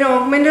പറ്റും. ഇങ്ങനെ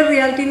ഓഗ്മെന്റഡ്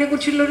റിയാലിറ്റിനെ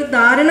കുറിച്ചുള്ളൊരു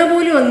ധാരണ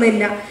പോലും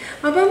ഒന്നുമില്ല.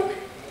 അപ്പം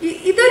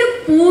ഇതൊരു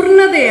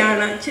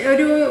പൂർണ്ണതയാണ്,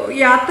 ഒരു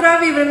യാത്രാ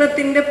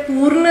വിവരണത്തിൻ്റെ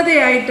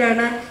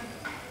പൂർണ്ണതയായിട്ടാണ്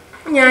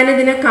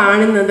ഞാനിതിനെ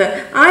കാണുന്നത്.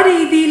 ആ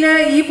രീതിയിൽ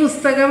ഈ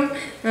പുസ്തകം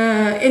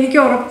എനിക്ക്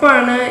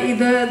ഉറപ്പാണ്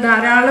ഇത്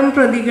ധാരാളം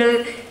പ്രതികൾ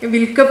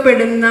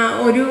വിൽക്കപ്പെടുന്ന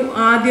ഒരു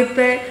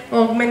ആദ്യത്തെ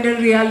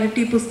ഓഗ്മെന്റഡ്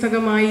റിയാലിറ്റി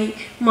പുസ്തകമായി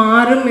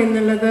മാറും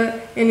എന്നുള്ളത്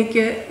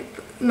എനിക്ക്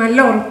നല്ല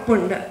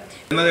ഉറപ്പുണ്ട്.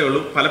 എന്നതേ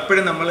ഉള്ളൂ.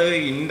 പലപ്പോഴും നമ്മൾ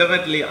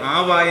ഇന്റർനെറ്റിൽ ആ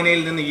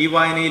വായനയിൽ നിന്ന് ഈ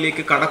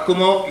വായനയിലേക്ക്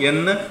കടക്കുമോ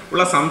എന്ന്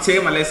ഉള്ള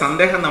സംശയം അല്ലെങ്കിൽ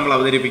സന്ദേഹം നമ്മൾ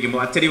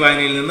അവതരിപ്പിക്കുമ്പോൾ അച്ചടി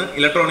വായനയിൽ നിന്ന്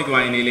ഇലക്ട്രോണിക്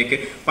വായനയിലേക്ക്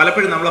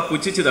പലപ്പോഴും നമ്മളെ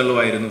പുച്ഛിച്ച്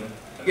തള്ളുമായിരുന്നു.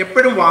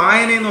 എപ്പോഴും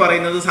വായന എന്ന്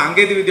പറയുന്നത്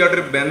സാങ്കേതിക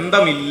വിദ്യയോടൊരു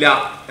ബന്ധമില്ല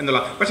എന്നുള്ള,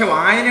 പക്ഷെ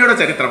വായനയുടെ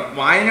ചരിത്രം,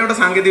 വായനയുടെ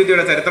സാങ്കേതിക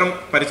വിദ്യയുടെ ചരിത്രം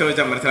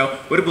പരിശോധിച്ചാൽ മനസ്സിലാവും.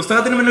 ഒരു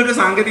പുസ്തകത്തിന് മുന്നിൽ ഒരു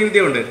സാങ്കേതിക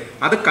വിദ്യ ഉണ്ട്.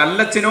 അത്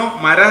കല്ലച്ചിനോ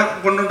മരം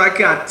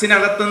കൊണ്ടുണ്ടാക്കിയ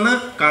അച്ചിനകത്തുനിന്ന്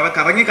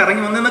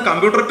കറങ്ങി വന്ന്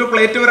കമ്പ്യൂട്ടർ ടു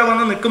പ്ലേറ്റ് വരെ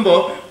വന്ന് നിൽക്കുമ്പോൾ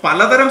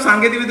പലതരം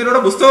സാങ്കേതിക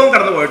വിദ്യയിലൂടെ പുസ്തകവും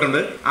കടന്നു പോയിട്ടുണ്ട്.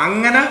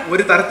 അങ്ങനെ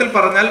ഒരു തരത്തിൽ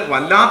പറഞ്ഞാൽ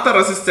വല്ലാത്ത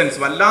റെസിസ്റ്റൻസ്,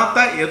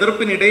 വല്ലാത്ത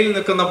എതിർപ്പിനിടയിൽ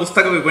നിൽക്കുന്ന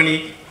പുസ്തക വിപണി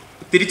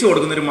തിരിച്ചു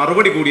കൊടുക്കുന്ന ഒരു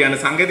മറുപടി കൂടിയാണ്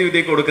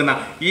സാങ്കേതികവിദ്യക്ക് കൊടുക്കുന്ന,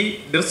 ഈ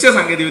ദൃശ്യ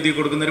സാങ്കേതികവിദ്യക്ക്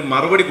കൊടുക്കുന്ന ഒരു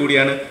മറുപടി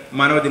കൂടിയാണ്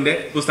മനോജിന്റെ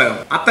പുസ്തകം.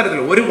 അത്തരത്തിൽ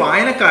ഒരു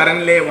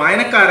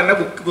വായനക്കാരനെ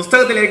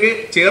പുസ്തകത്തിലേക്ക്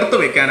ചേർത്ത്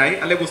വെക്കാനായി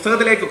അല്ലെങ്കിൽ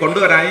പുസ്തകത്തിലേക്ക്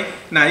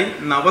കൊണ്ടുവരാനായി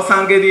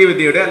നവസാങ്കേതിക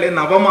വിദ്യയുടെ അല്ലെങ്കിൽ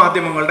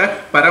നവമാധ്യമങ്ങളുടെ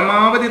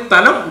പരമാവധി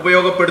തലം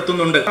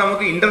ഉപയോഗപ്പെടുത്തുന്നുണ്ട്.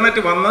 നമുക്ക്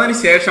ഇന്റർനെറ്റ് വന്നതിന്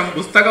ശേഷം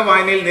പുസ്തക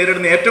വായനയിൽ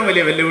നേരിടുന്ന ഏറ്റവും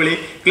വലിയ വെല്ലുവിളി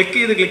ക്ലിക്ക്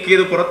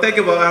ചെയ്ത്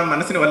പുറത്തേക്ക് പോകാൻ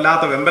മനസ്സിന്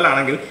വല്ലാത്ത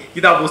വെമ്പലാണെങ്കിൽ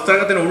ഇത് ആ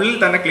പുസ്തകത്തിനുള്ളിൽ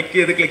തന്നെ ക്ലിക്ക്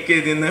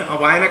ചെയ്ത് നിന്ന് ആ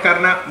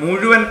വായനക്കാരനെ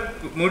മുഴുവൻ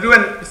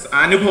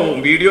അനുഭവവും,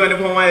 വീഡിയോ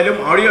അനുഭവമായാലും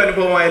ഓഡിയോ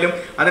അനുഭവമായാലും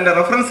അതിൻ്റെ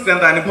റെഫറൻസ്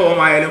ഗ്രന്ഥ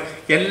അനുഭവമായാലും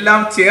എല്ലാം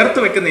ചേർത്ത്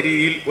വെക്കുന്ന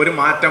രീതിയിൽ ഒരു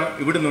മാറ്റം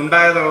ഇവിടുന്ന്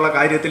ഉണ്ടായതുള്ള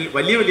കാര്യത്തിൽ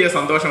വലിയ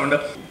സന്തോഷമുണ്ട്.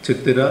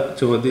 ചിത്തിര,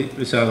 ചോതി,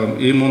 വിശാഖം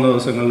ഈ 3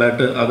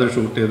 ദിവസങ്ങളിലായിട്ട് അത്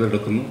ഷൂട്ട്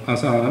ചെയ്തെടുക്കുന്നു. ആ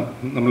സാധനം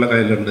നമ്മളെ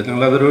കയ്യിലുണ്ട്.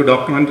 ഞങ്ങളതൊരു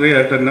ഡോക്യുമെൻ്ററി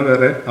ആയിട്ട് തന്നെ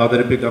വേറെ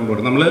അവതരിപ്പിക്കാൻ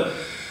പോകും. നമ്മൾ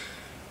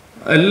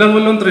എല്ലാ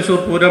കൊല്ലവും തൃശ്ശൂർ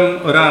പൂരം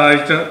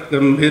ഒരാഴ്ച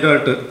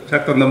ഗംഭീരമായിട്ട്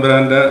ശക്തൻ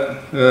തമ്പുരാൻ്റെ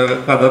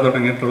കഥ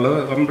തുടങ്ങിയിട്ടുള്ള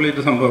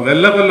കംപ്ലീറ്റ് സംഭവം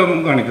എല്ലാ കൊല്ലവും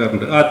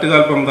കാണിക്കാറുണ്ട്.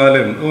 ആറ്റുകാൽ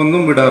പൊങ്കാലയും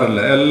ഒന്നും വിടാറില്ല,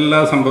 എല്ലാ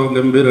സംഭവവും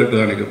ഗംഭീരമായിട്ട്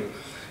കാണിക്കും.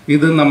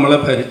 ഇത് നമ്മളെ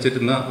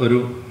ഭരിച്ചിരുന്ന ഒരു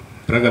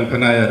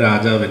പ്രഗത്ഭനായ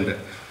രാജാവിൻ്റെ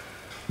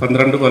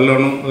 12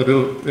 കൊല്ലവും ഒരു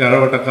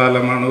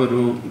വ്യാഴവട്ടക്കാലമാണ്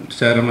ഒരു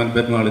ചേരമാൻ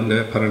പെരുമാളിൻ്റെ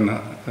ഭരണ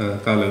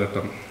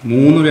കാലഘട്ടം.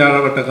 3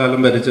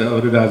 വ്യാഴവട്ടക്കാലം ഭരിച്ച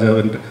ഒരു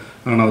രാജാവിൻ്റെ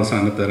ആണ്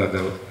അവസാനത്തെ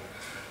രാജാവ്.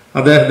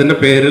 അദ്ദേഹത്തിൻ്റെ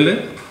പേരിൽ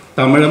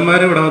തമിഴന്മാർ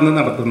ഇവിടെ വന്ന്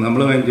നടത്തുന്നത്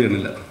നമ്മൾ മൈൻഡ്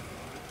ചെയ്യണില്ല.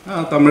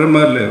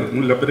 തമിഴന്മാരല്ലേ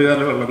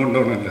മുല്ലപ്പെരിയാറ് വെള്ളം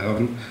കൊണ്ടുപോകണമല്ല,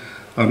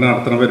 അവൻ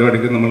നടത്തുന്ന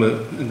പരിപാടിക്ക് നമ്മൾ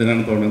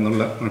എന്തിനാണ്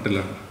പോകണമെന്നുള്ള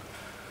നാട്ടിലാണ്.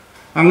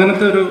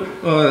 അങ്ങനത്തെ ഒരു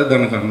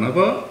ഇതാണ് കാണുന്നത്.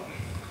 അപ്പോൾ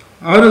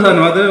ആ ഒരു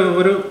സാധനം അത്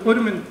ഒരു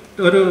മിനിറ്റ്,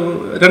 ഒരു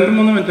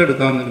 2-3 മിനിറ്റ്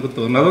എടുക്കാമെന്ന് എനിക്ക്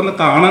തോന്നുന്നു. അതൊന്ന്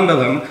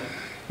കാണേണ്ടതാണ്.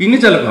 ഇനി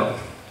ചിലപ്പോൾ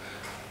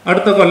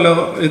അടുത്ത കൊല്ലം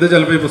ഇത്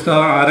ചിലപ്പോൾ ഈ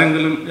പുസ്തകം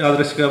ആരെങ്കിലും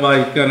യാദൃശ്ചിക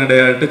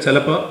വായിക്കാനിടയായിട്ട്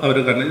ചിലപ്പോൾ അവർ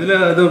കണ്ടു. ഇതിൽ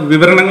അത്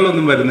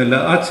വിവരണങ്ങളൊന്നും വരുന്നില്ല.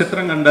 ആ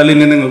ചിത്രം കണ്ടാൽ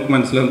ഇനി നിങ്ങൾക്ക്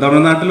മനസ്സിലാവും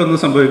തമിഴ്നാട്ടിലൊന്നും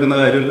സംഭവിക്കുന്ന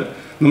കാര്യമില്ല,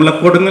 നമ്മളെ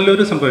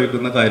കൊടുങ്ങല്ലൂർ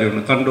സംഭവിക്കുന്ന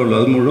കാര്യമാണ്. കണ്ടുള്ളൂ,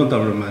 അത് മുഴുവൻ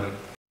തമിഴന്മാരാണ്.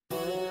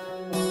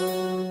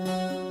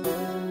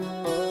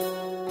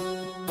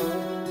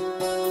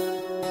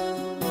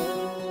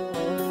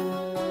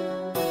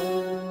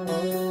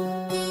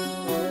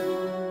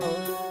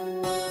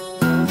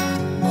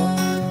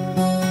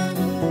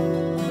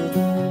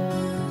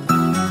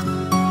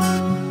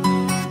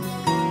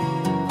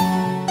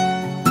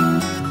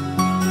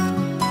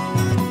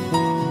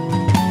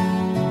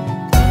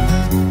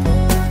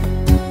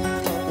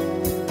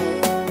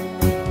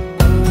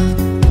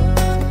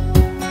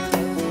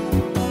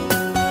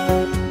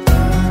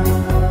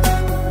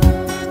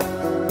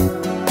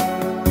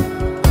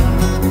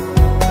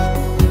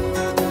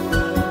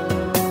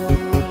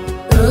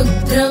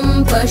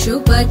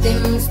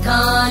 पशुपतिं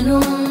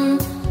स्थाणुं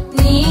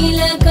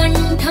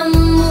नीलकण्ठं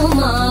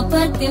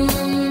उमापतिं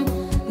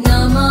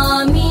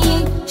नमामि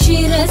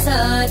शिरसा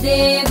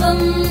देवं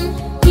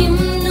किं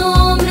नो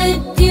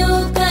मृत्यु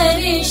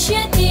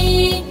करिष्यति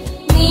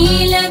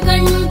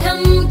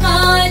नीलकण्ठं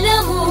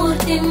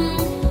कालमूर्तिं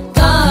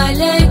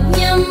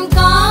कालज्ञं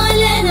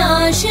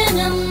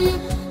कालनाशनं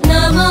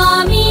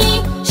नमामि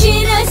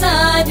शिरसा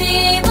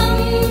देवं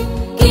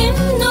किं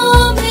नो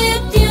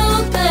मृत्यु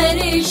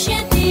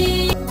करिष्यति.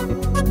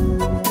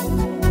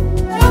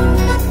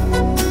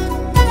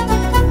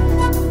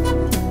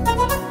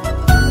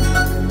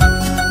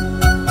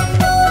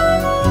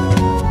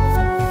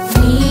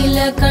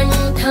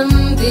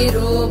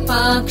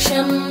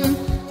 विरूपाक्षं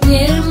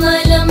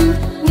निर्मलं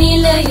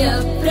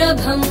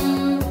निलयप्रभं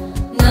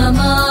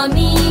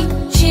नमामि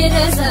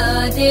शिरसा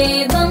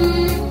देवं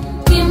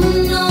किं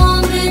नो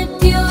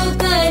मृत्यु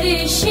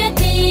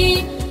करिष्यति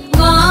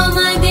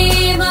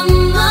वामदेवं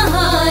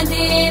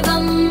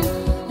महादेवं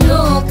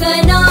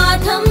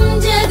लोकनाथं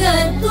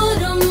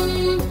जगद्गुरुं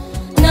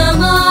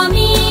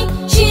नमामि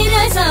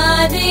शिरसा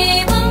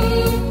देवं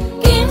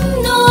किं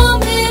नो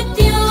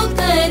मृत्यु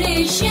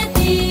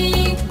करिष्यति.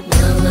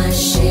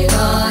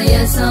 शिवाय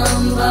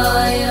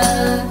सांबाय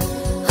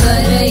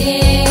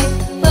हरये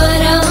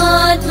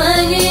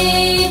परमात्मने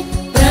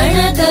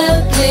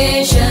प्रणतक्लेशनाशाय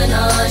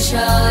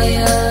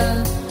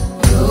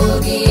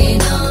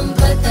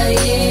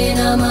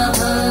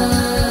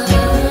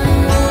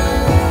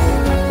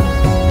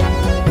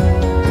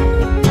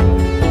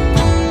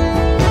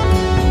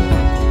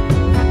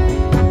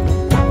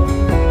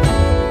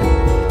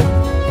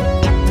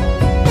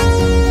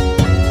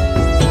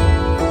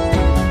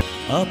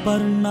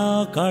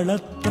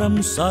കരുണാകളത്രം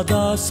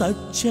സദാ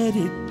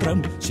സച്ചരിത്രം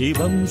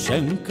ശിവം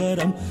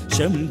ശങ്കരം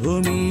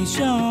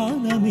ശംഭുമീശാനമീഡേ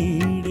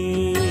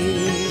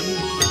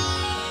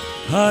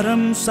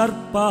ഹരം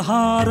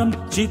സർപ്പഹാരം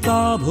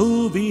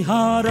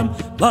ചിതാഭൂവിഹാരം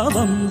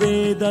ഭവം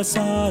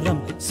വേദസാരം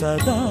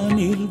സദാ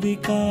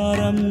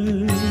നിർവികാരം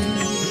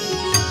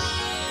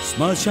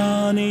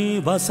ശ്മശാനേ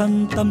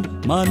വസന്തം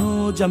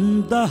മനോജം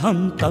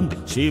ദഹന്തം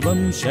ശിവം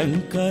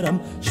ശങ്കരം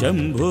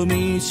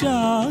ശംഭുമീശാനമീഡേ.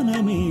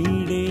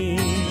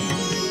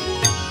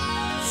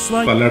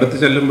 പലയിടത്ത്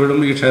ചെല്ലുമ്പോഴും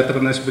ഈ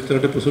ക്ഷേത്രം നശിപ്പിച്ചത്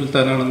ടിപ്പു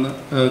സുൽത്താനാണെന്ന്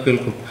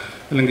കേൾക്കും,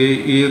 അല്ലെങ്കിൽ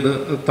ഈ ഇത്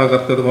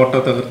തകർത്തത് കോട്ട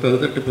തകർത്തത്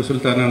ടിപ്പു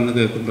സുൽത്താനാണെന്ന്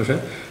കേൾക്കും. പക്ഷേ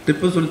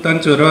ടിപ്പു സുൽത്താൻ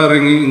ചുരം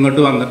ഇറങ്ങി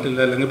ഇങ്ങോട്ട് വന്നിട്ടില്ല,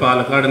 അല്ലെങ്കിൽ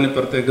പാലക്കാടിന്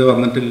ഇപ്പുറത്തേക്ക്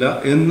വന്നിട്ടില്ല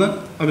എന്ന്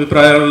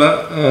അഭിപ്രായമുള്ള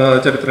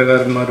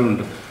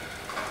ചരിത്രകാരന്മാരുമുണ്ട്.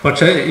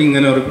 പക്ഷേ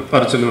ഇങ്ങനെ ഒരു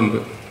പറച്ചിലുണ്ട്.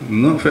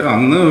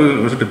 അന്ന്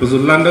ടിപ്പു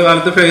സുൽത്താൻ്റെ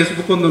കാലത്ത്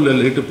ഫേസ്ബുക്ക്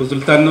ഒന്നുമില്ലല്ലോ. ഈ ടിപ്പു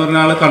സുൽത്താൻ എന്ന് പറഞ്ഞ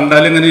ആൾ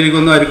കണ്ടാൽ എങ്ങനെ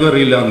ഇരിക്കുമെന്ന് ആർക്കും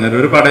അറിയില്ല. അങ്ങനെ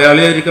ഒരു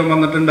പടയാളി ആയിരിക്കാൻ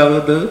വന്നിട്ടുണ്ടാവും.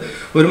 അത്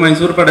ഒരു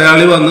മൈസൂർ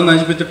പടയാളി വന്ന്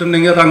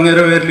നശിപ്പിച്ചിട്ടുണ്ടെങ്കിൽ അത്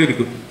അങ്ങേരെ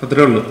പേരിലിരിക്കും,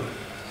 അത്രേ ഉള്ളൂ.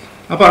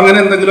 അപ്പോൾ അങ്ങനെ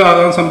എന്തെങ്കിലും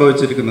ആകാൻ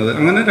സംഭവിച്ചിരിക്കുന്നത്.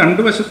 അങ്ങനെ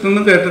രണ്ട് വശത്തു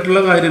നിന്നും കേട്ടിട്ടുള്ള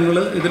കാര്യങ്ങൾ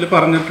ഇതിൽ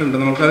പറഞ്ഞിട്ടുണ്ട്.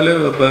 നമുക്കതിൽ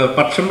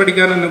പക്ഷം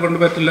പഠിക്കാൻ എന്നെ കൊണ്ട്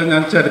പറ്റില്ല.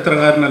 ഞാൻ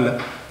ചരിത്രകാരനല്ല,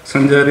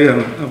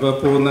 സഞ്ചാരിയാണ്. അപ്പോൾ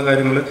പോകുന്ന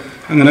കാര്യങ്ങൾ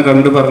അങ്ങനെ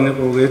കണ്ടു പറഞ്ഞ്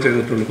പോവുകയേ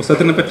ചെയ്തിട്ടുള്ളൂ.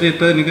 പുസ്തകത്തിനെ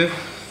പറ്റിയിട്ട് എനിക്ക്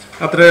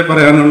അത്രേ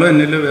പറയാനുള്ളൂ.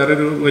 എന്നിൽ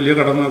വേറൊരു വലിയ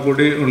കടമ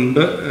കൂടി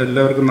ഉണ്ട്.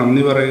 എല്ലാവർക്കും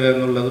നന്ദി പറയുക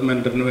എന്നുള്ളത്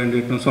മെൻറ്ററിന്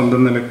വേണ്ടിയിട്ടും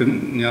സ്വന്തം നിലയ്ക്ക്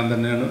ഞാൻ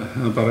തന്നെയാണ്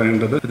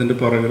പറയേണ്ടത്. ഇതിൻ്റെ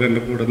പുറകിൽ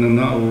എൻ്റെ കൂടെ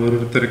നിന്ന്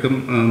ഓരോരുത്തർക്കും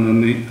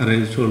നന്ദി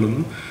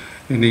അറിയിച്ചുകൊള്ളുന്നു.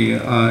 ഇനി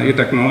ഈ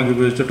ടെക്നോളജി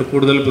ഉപയോഗിച്ചിട്ട്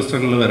കൂടുതൽ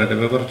പുസ്തകങ്ങൾ വരട്ടെ.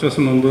 ഇപ്പോൾ കുറച്ച്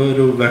ദിവസം മുമ്പ്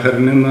ഒരു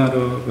ബഹ്റിൻ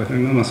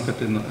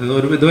മസ്കറ്റിൽ നിന്ന്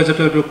ഇത്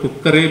വെച്ചിട്ട് ഒരു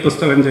കുക്കറി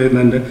പുസ്തകം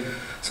ചെയ്യുന്നതിൻ്റെ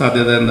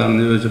സാധ്യത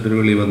എന്താണെന്ന് ചോദിച്ചിട്ടൊരു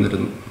വിളി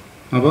വന്നിരുന്നു.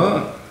 അപ്പോൾ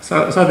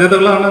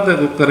സാധ്യതകളാണ് അത്.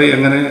 കുക്കറി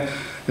എങ്ങനെ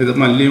ഇത്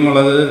മല്ലി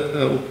മുളക്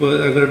ഉപ്പ്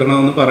ഒക്കെ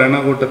ഇടണമെന്ന് പറയുന്ന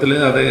കൂട്ടത്തിൽ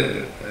അത്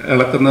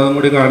ഇളക്കുന്നതും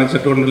കൂടി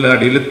കാണിച്ചിട്ടുണ്ടല്ലോ.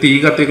 അടിയിൽ തീ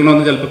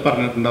കത്തിക്കണമെന്ന് ചിലപ്പോൾ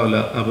പറഞ്ഞിട്ടുണ്ടാവില്ല.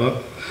 അപ്പോൾ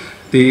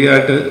തീ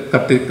ആയിട്ട്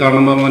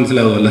കാണുമ്പോൾ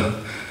മനസ്സിലാവുമല്ലോ.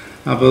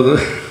 അപ്പോൾ അത്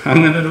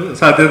അങ്ങനൊരു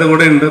സാധ്യത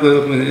കൂടെ ഉണ്ട്.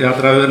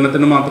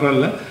 യാത്രാവിവരണത്തിന്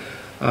മാത്രമല്ല,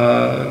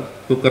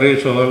 കുക്കറി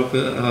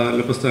ഷോകൾക്ക്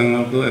അല്ല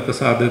പുസ്തകങ്ങൾക്ക് ഒക്കെ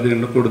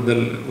സാധ്യതയുണ്ട്. കൂടുതൽ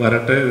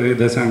വരട്ടെ.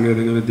 ഇത്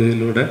സാങ്കേതിക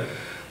വിദ്യയിലൂടെ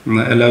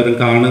എല്ലാവരും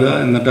കാണുക.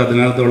 എന്നിട്ട്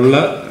അതിനകത്തുള്ള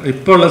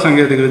ഇപ്പോൾ ഉള്ള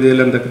സാങ്കേതിക വിദ്യയിൽ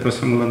എന്തൊക്കെ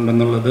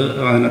പ്രശ്നങ്ങളുണ്ടെന്നുള്ളത്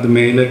അതിനകത്ത്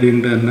മെയിൽ ഐ ഡി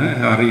ഉണ്ട് തന്നെ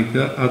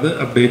അറിയിക്കുക. അത്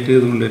അപ്ഡേറ്റ്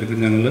ചെയ്തുകൊണ്ടിരിക്കും.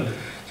 ഞങ്ങൾ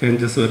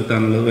ചേഞ്ചസ്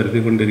വരുത്താനുള്ളത്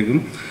വരുത്തിക്കൊണ്ടിരിക്കും.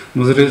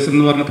 മുസ്രീസ്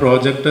എന്ന് പറഞ്ഞ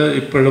പ്രോജക്റ്റ്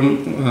ഇപ്പോഴും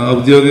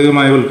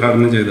ഔദ്യോഗികമായി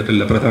ഉദ്ഘാടനം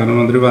ചെയ്തിട്ടില്ല.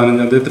 പ്രധാനമന്ത്രി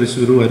 15-ാം തീയതി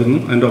തൃശ്ശൂർ വരുന്നു,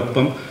 അതിൻ്റെ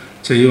ഒപ്പം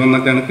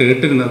ചെയ്യുമെന്നൊക്കെയാണ്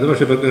കേട്ടിരുന്നത്.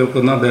 പക്ഷേ ഇപ്പോൾ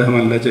കേൾക്കുന്ന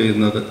അദ്ദേഹമല്ല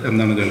ചെയ്യുന്നത്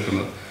എന്നാണ്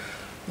കേൾക്കുന്നത്.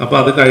 അപ്പോൾ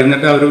അത്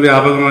കഴിഞ്ഞിട്ട് അവർ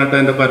വ്യാപകമായിട്ട്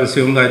അതിൻ്റെ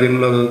പരസ്യവും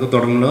കാര്യങ്ങളും അതൊക്കെ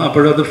തുടങ്ങുന്നത്.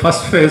 അപ്പോഴും അത്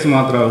ഫസ്റ്റ് ഫേസ്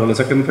മാത്രമാകുള്ളൂ.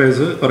 സെക്കൻഡ്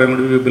ഫേസ് കുറേ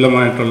കൂടി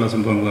വിപുലമായിട്ടുള്ള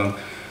സംഭവങ്ങളാണ്.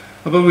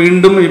 അപ്പോൾ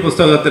വീണ്ടും ഈ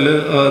പുസ്തകത്തിൽ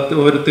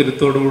ഒരു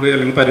തിരുത്തോടുകൂടി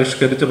അല്ലെങ്കിൽ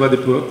പരിഷ്കരിച്ച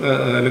പതിപ്പ്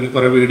അല്ലെങ്കിൽ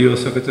കുറേ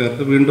വീഡിയോസൊക്കെ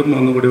ചേർത്ത് വീണ്ടും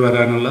ഒന്നുകൂടി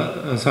വരാനുള്ള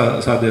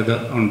സാധ്യത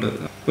ഉണ്ട്.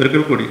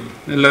 ഒരിക്കൽ കൂടി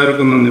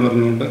എല്ലാവർക്കും നന്ദി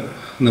പറഞ്ഞുകൊണ്ട്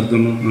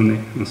നിർത്തുന്നു. നന്ദി,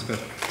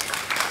 നമസ്കാരം.